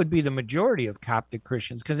 and that would be the majority of Coptic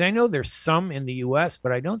Christians, because I know there's some in the U.S.,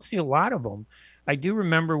 but I don't see a lot of them. I do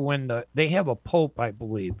remember when they have a pope, I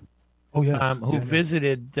believe, who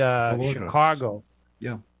visited Chicago.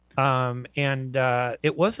 Yeah. And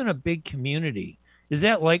it wasn't a big community. Is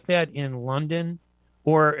that like that in London?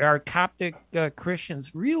 Or are Coptic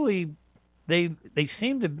Christians really, they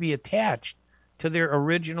seem to be attached to their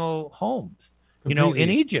original homes? Completely. In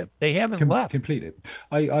Egypt, they haven't left. Completely.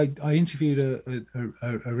 I interviewed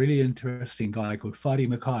a really interesting guy called Fadi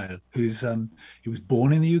Mikhail, who's he was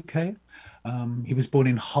born in the UK. He was born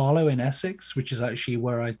in Harlow in Essex, which is actually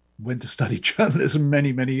where I went to study journalism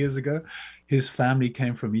many, many years ago. His family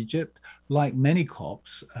came from Egypt. Like many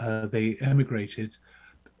Copts, they emigrated,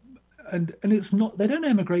 and it's not, they don't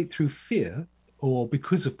emigrate through fear or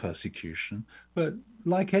because of persecution, but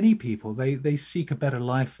like any people, they seek a better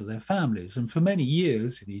life for their families. And for many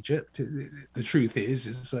years in Egypt, the truth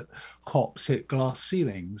is that Copts hit glass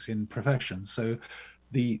ceilings in professions. So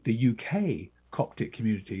the UK Coptic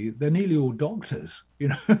community, they're nearly all doctors.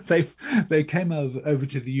 They came over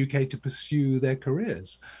to the UK to pursue their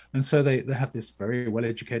careers, and so they have this very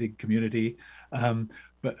well-educated community. And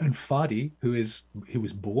Fadi, who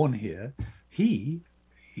was born here,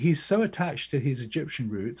 he's so attached to his Egyptian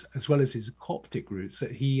roots as well as his Coptic roots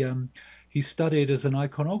that he studied as an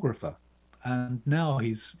iconographer, and now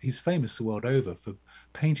he's famous the world over for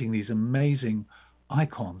painting these amazing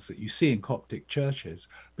icons that you see in Coptic churches.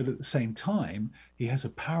 But at the same time, he has a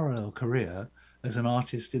parallel career as an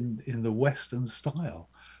artist in the Western style.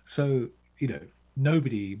 So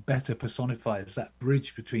nobody better personifies that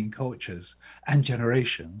bridge between cultures and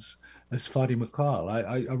generations as Fadi Mikhail.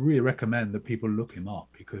 I really recommend that people look him up,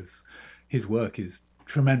 because his work is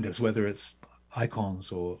tremendous, whether it's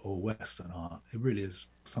icons or Western art. It really is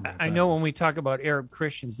something. I know when we talk about Arab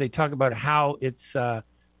Christians, they talk about how it's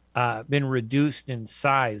been reduced in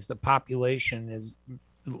size. The population is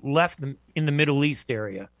left in the Middle East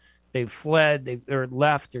area. They've fled, they're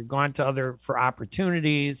left, they're gone to other for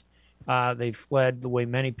opportunities. They've fled the way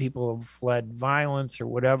many people have fled violence or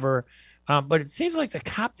whatever. But it seems like the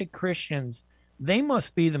Coptic Christians, they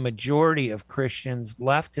must be the majority of Christians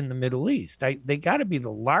left in the Middle East. They got to be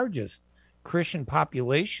the largest Christian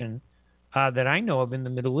population that I know of in the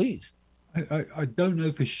Middle East. I don't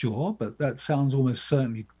know for sure, but that sounds almost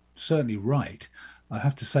certainly right, I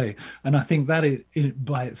have to say. And I think that it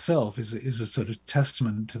by itself is a sort of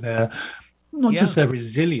testament to their, not just their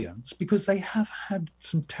resilience, because they have had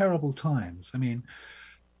some terrible times. I mean,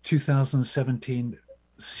 2017,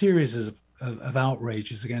 series of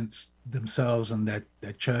outrages against themselves and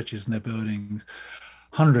their churches and their buildings,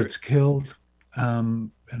 hundreds killed.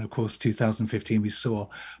 And of course, 2015 we saw.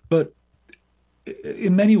 But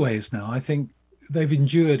in many ways now, I think they've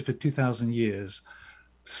endured for 2,000 years.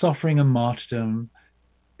 Suffering and martyrdom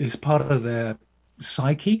is part of their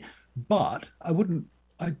psyche, but I wouldn't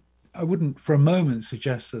for a moment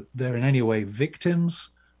suggest that they're in any way victims,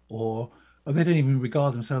 or they don't even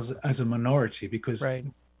regard themselves as a minority, because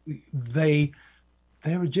they're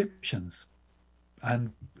Egyptians,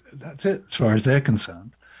 and that's it as far as they're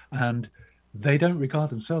concerned, and they don't regard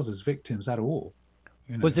themselves as victims at all.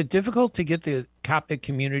 You know? Was it difficult to get the Coptic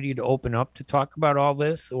community to open up to talk about all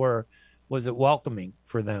this, or was it welcoming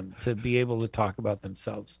for them to be able to talk about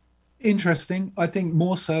themselves? Interesting. I think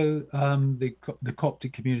more so the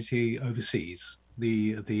Coptic community overseas,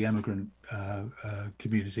 the immigrant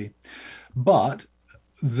community, but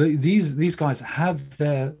these guys have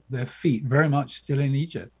their feet very much still in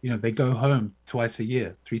Egypt. You know, they go home twice a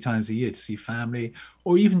year, 3 times a year to see family,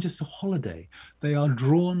 or even just a holiday. They are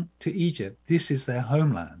drawn to Egypt. This is their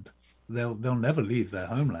homeland. They'll never leave their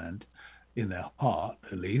homeland, in their heart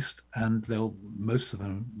at least, and most of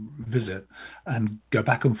them visit and go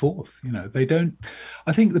back and forth. You know, they don't.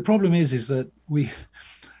 I think the problem is that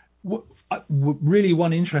really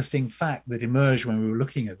one interesting fact that emerged when we were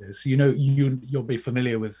looking at this, you know, you'll be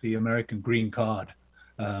familiar with the American green card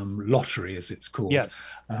lottery, as it's called, yes,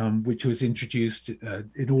 which was introduced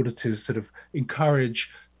in order to sort of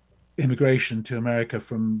encourage immigration to America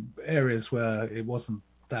from areas where it wasn't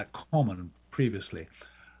that common previously.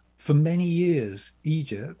 For many years,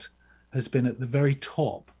 Egypt has been at the very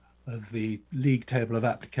top of the league table of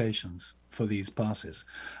applications for these passes.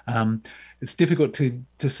 It's difficult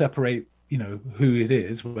to separate, you know, who it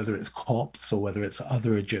is, whether it's Copts or whether it's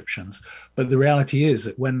other Egyptians. But the reality is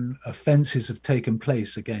that when offences have taken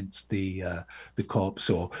place against the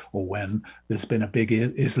Copts, or when there's been a big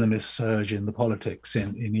Islamist surge in the politics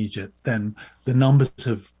in Egypt, then the numbers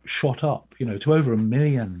have shot up, you know, to over 1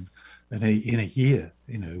 million in a year,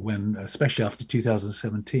 you know, when, especially after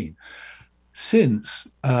 2017. Since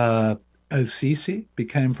El-Sisi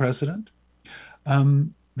became president,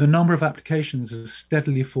 the number of applications has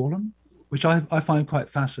steadily fallen, which I find quite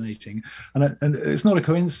fascinating. And it's not a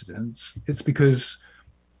coincidence. It's because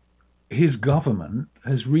his government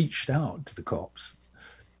has reached out to the Copts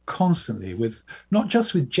constantly, with not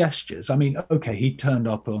just with gestures. I mean, okay, he turned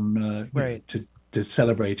up on to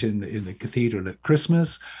celebrate in the cathedral at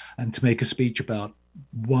Christmas and to make a speech about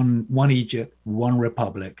one Egypt, one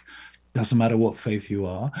republic, doesn't matter what faith you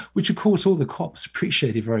are, which of course all the Copts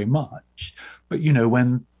appreciated very much. But you know,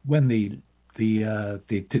 when the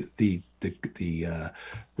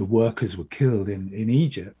workers were killed in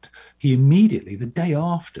Egypt, he immediately, the day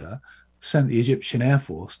after, sent the Egyptian Air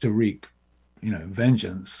Force to wreak, you know,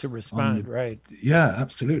 vengeance, to respond. Right. Yeah,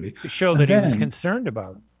 absolutely. To show that he was concerned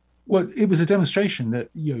about it. Well, it was a demonstration that,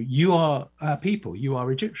 you know, you are our people, you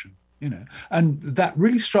are Egyptian, you know, and that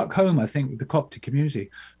really struck home, I think, with the Coptic community.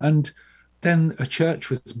 And then a church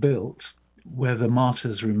was built where the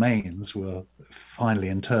martyrs' remains were finally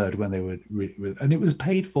interred when they were, and it was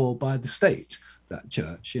paid for by the state, that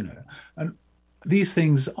church, you know. And these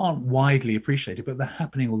things aren't widely appreciated, but they're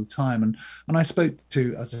happening all the time. And I spoke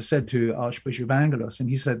to, as I said, to Archbishop Angelos, and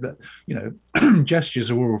he said that, you know, gestures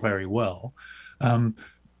are all very well.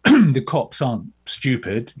 The Copts aren't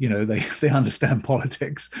stupid, you know, they understand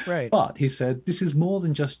politics. Right. But he said, this is more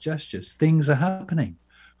than just gestures. Things are happening.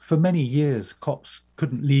 For many years, Copts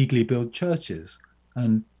couldn't legally build churches,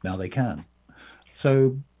 and now they can.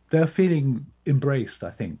 So they're feeling embraced, I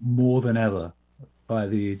think, more than ever by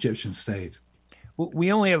the Egyptian state.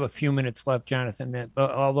 We only have a few minutes left, Jonathan,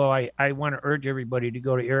 although I want to urge everybody to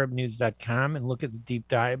go to ArabNews.com and look at the deep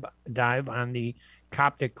dive on the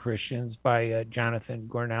Coptic Christians by Jonathan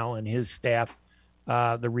Gornall and his staff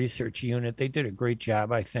the research unit. They did a great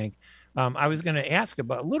job, I think. I was going to ask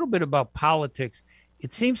about a little bit about politics.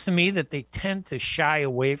 It seems to me that they tend to shy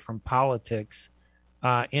away from politics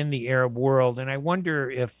in the Arab world. And I wonder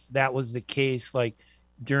if that was the case, like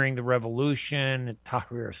during the revolution at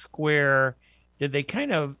Tahrir Square. Did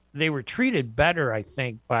they were treated better, I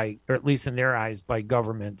think, by, or at least in their eyes, by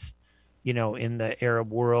governments, in the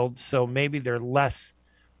Arab world. So maybe they're less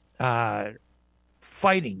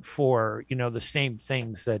fighting for, the same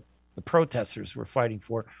things that the protesters were fighting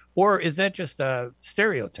for. Or is that just a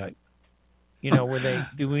stereotype?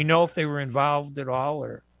 Do we know if they were involved at all,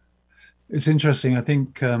 or? It's interesting. I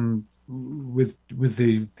think with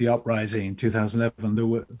the uprising in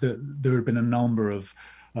 2011, there had been a number of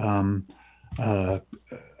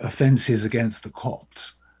offences against the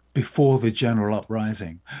Copts before the general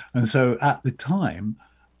uprising, and so at the time,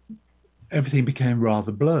 everything became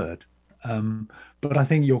rather blurred. But I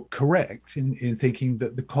think you're correct in thinking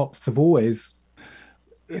that the Copts have always.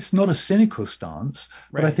 It's not a cynical stance,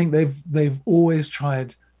 but I think they've always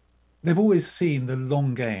tried. They've always seen the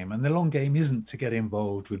long game, and the long game isn't to get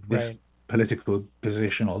involved with this political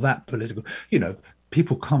position or that political.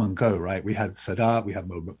 People come and go, right? We had Sadat, we had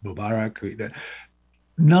Mubarak.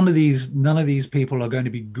 None of these people are going to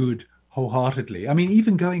be good wholeheartedly. I mean,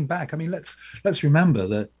 even going back, let's remember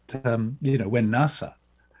that when Nasser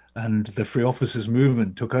and the Free Officers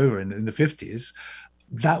movement took over in the 50s.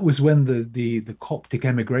 That was when the Coptic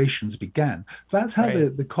emigrations began. That's how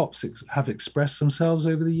the Copts have expressed themselves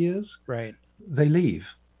over the years. Right. They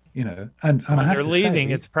leave, and when I have they're to leaving,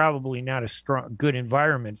 say, it's probably not a good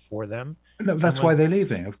environment for them. No, that's why they're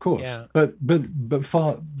leaving, of course. Yeah. But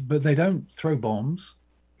they don't throw bombs.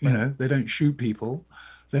 They don't shoot people.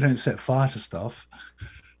 They don't set fire to stuff.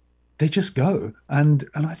 They just go, and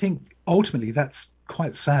I think ultimately that's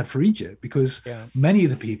quite sad for Egypt, because many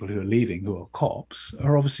of the people who are leaving, who are Copts,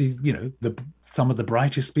 are obviously some of the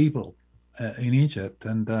brightest people in Egypt,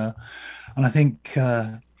 and I think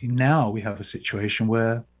now we have a situation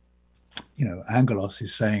where Angelos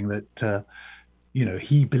is saying that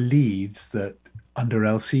he believes that under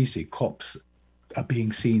El Sisi, Copts are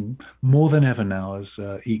being seen more than ever now as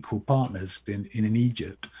equal partners in an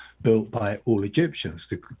Egypt built by all Egyptians,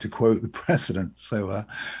 to quote the president. So,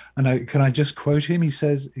 can I just quote him? He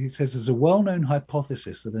says, there's a well-known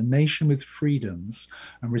hypothesis that a nation with freedoms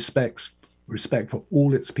and respect for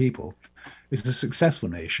all its people is a successful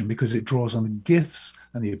nation because it draws on the gifts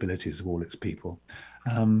and the abilities of all its people.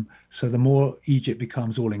 So the more Egypt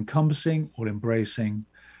becomes all-encompassing, all-embracing,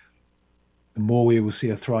 the more we will see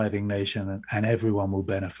a thriving nation, and everyone will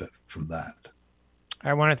benefit from that.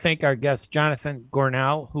 I want to thank our guest, Jonathan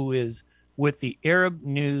Gornall, who is with the Arab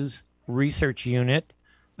News Research Unit.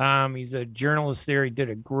 He's a journalist there. He did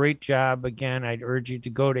a great job. Again, I'd urge you to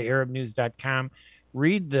go to arabnews.com,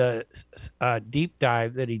 read the deep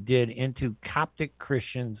dive that he did into Coptic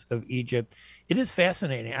Christians of Egypt. It is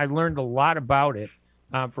fascinating. I learned a lot about it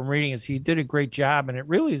from reading it. So he did a great job, and it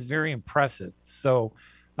really is very impressive. So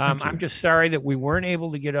I'm just sorry that we weren't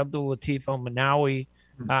able to get Abdul Latif al-Manawi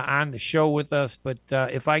on the show with us, but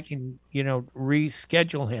if I can,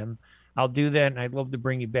 reschedule him, I'll do that, and I'd love to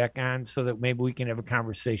bring you back on so that maybe we can have a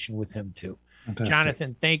conversation with him too. Fantastic.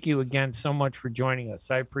 Jonathan, thank you again so much for joining us.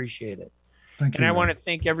 I appreciate it. Thank you. And I want to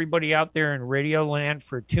thank everybody out there in Radio Land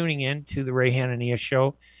for tuning in to the Ray Hanania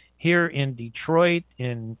Show here in Detroit,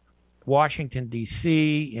 in Washington,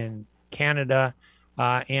 D.C., in Canada.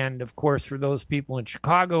 And of course, for those people in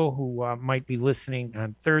Chicago who might be listening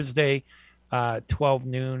on Thursday, 12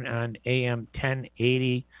 noon on AM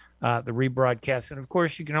 1080, the rebroadcast. And of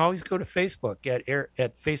course, you can always go to Facebook at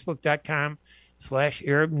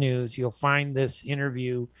facebook.com/Arab News. You'll find this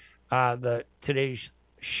interview, today's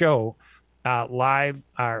show, live,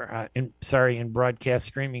 in broadcast,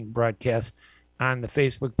 streaming broadcast on the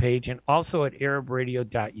Facebook page, and also at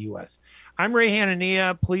arabradio.us. I'm Ray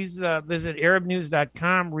Hanania. Please visit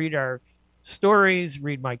arabnews.com, read our stories,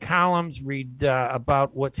 read my columns, read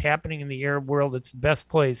about what's happening in the Arab world. It's the best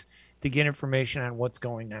place to get information on what's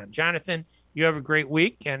going on. Jonathan, you have a great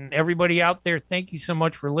week, and everybody out there, thank you so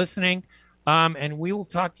much for listening. And we will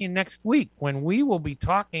talk to you next week when we will be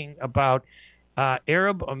talking about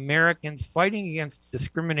Arab Americans fighting against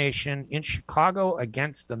discrimination in Chicago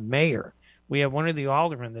against the mayor. We have one of the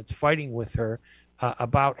aldermen that's fighting with her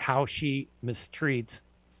about how she mistreats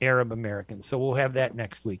Arab Americans. So we'll have that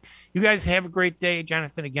next week. You guys have a great day.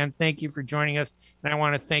 Jonathan, again, thank you for joining us. And I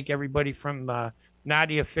want to thank everybody from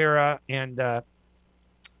Nadia Farah and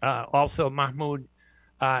also Mahmoud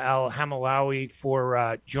Al-Hamalawi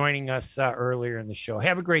for joining us earlier in the show.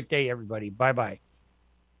 Have a great day, everybody. Bye-bye.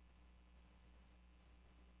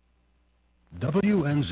 WNZ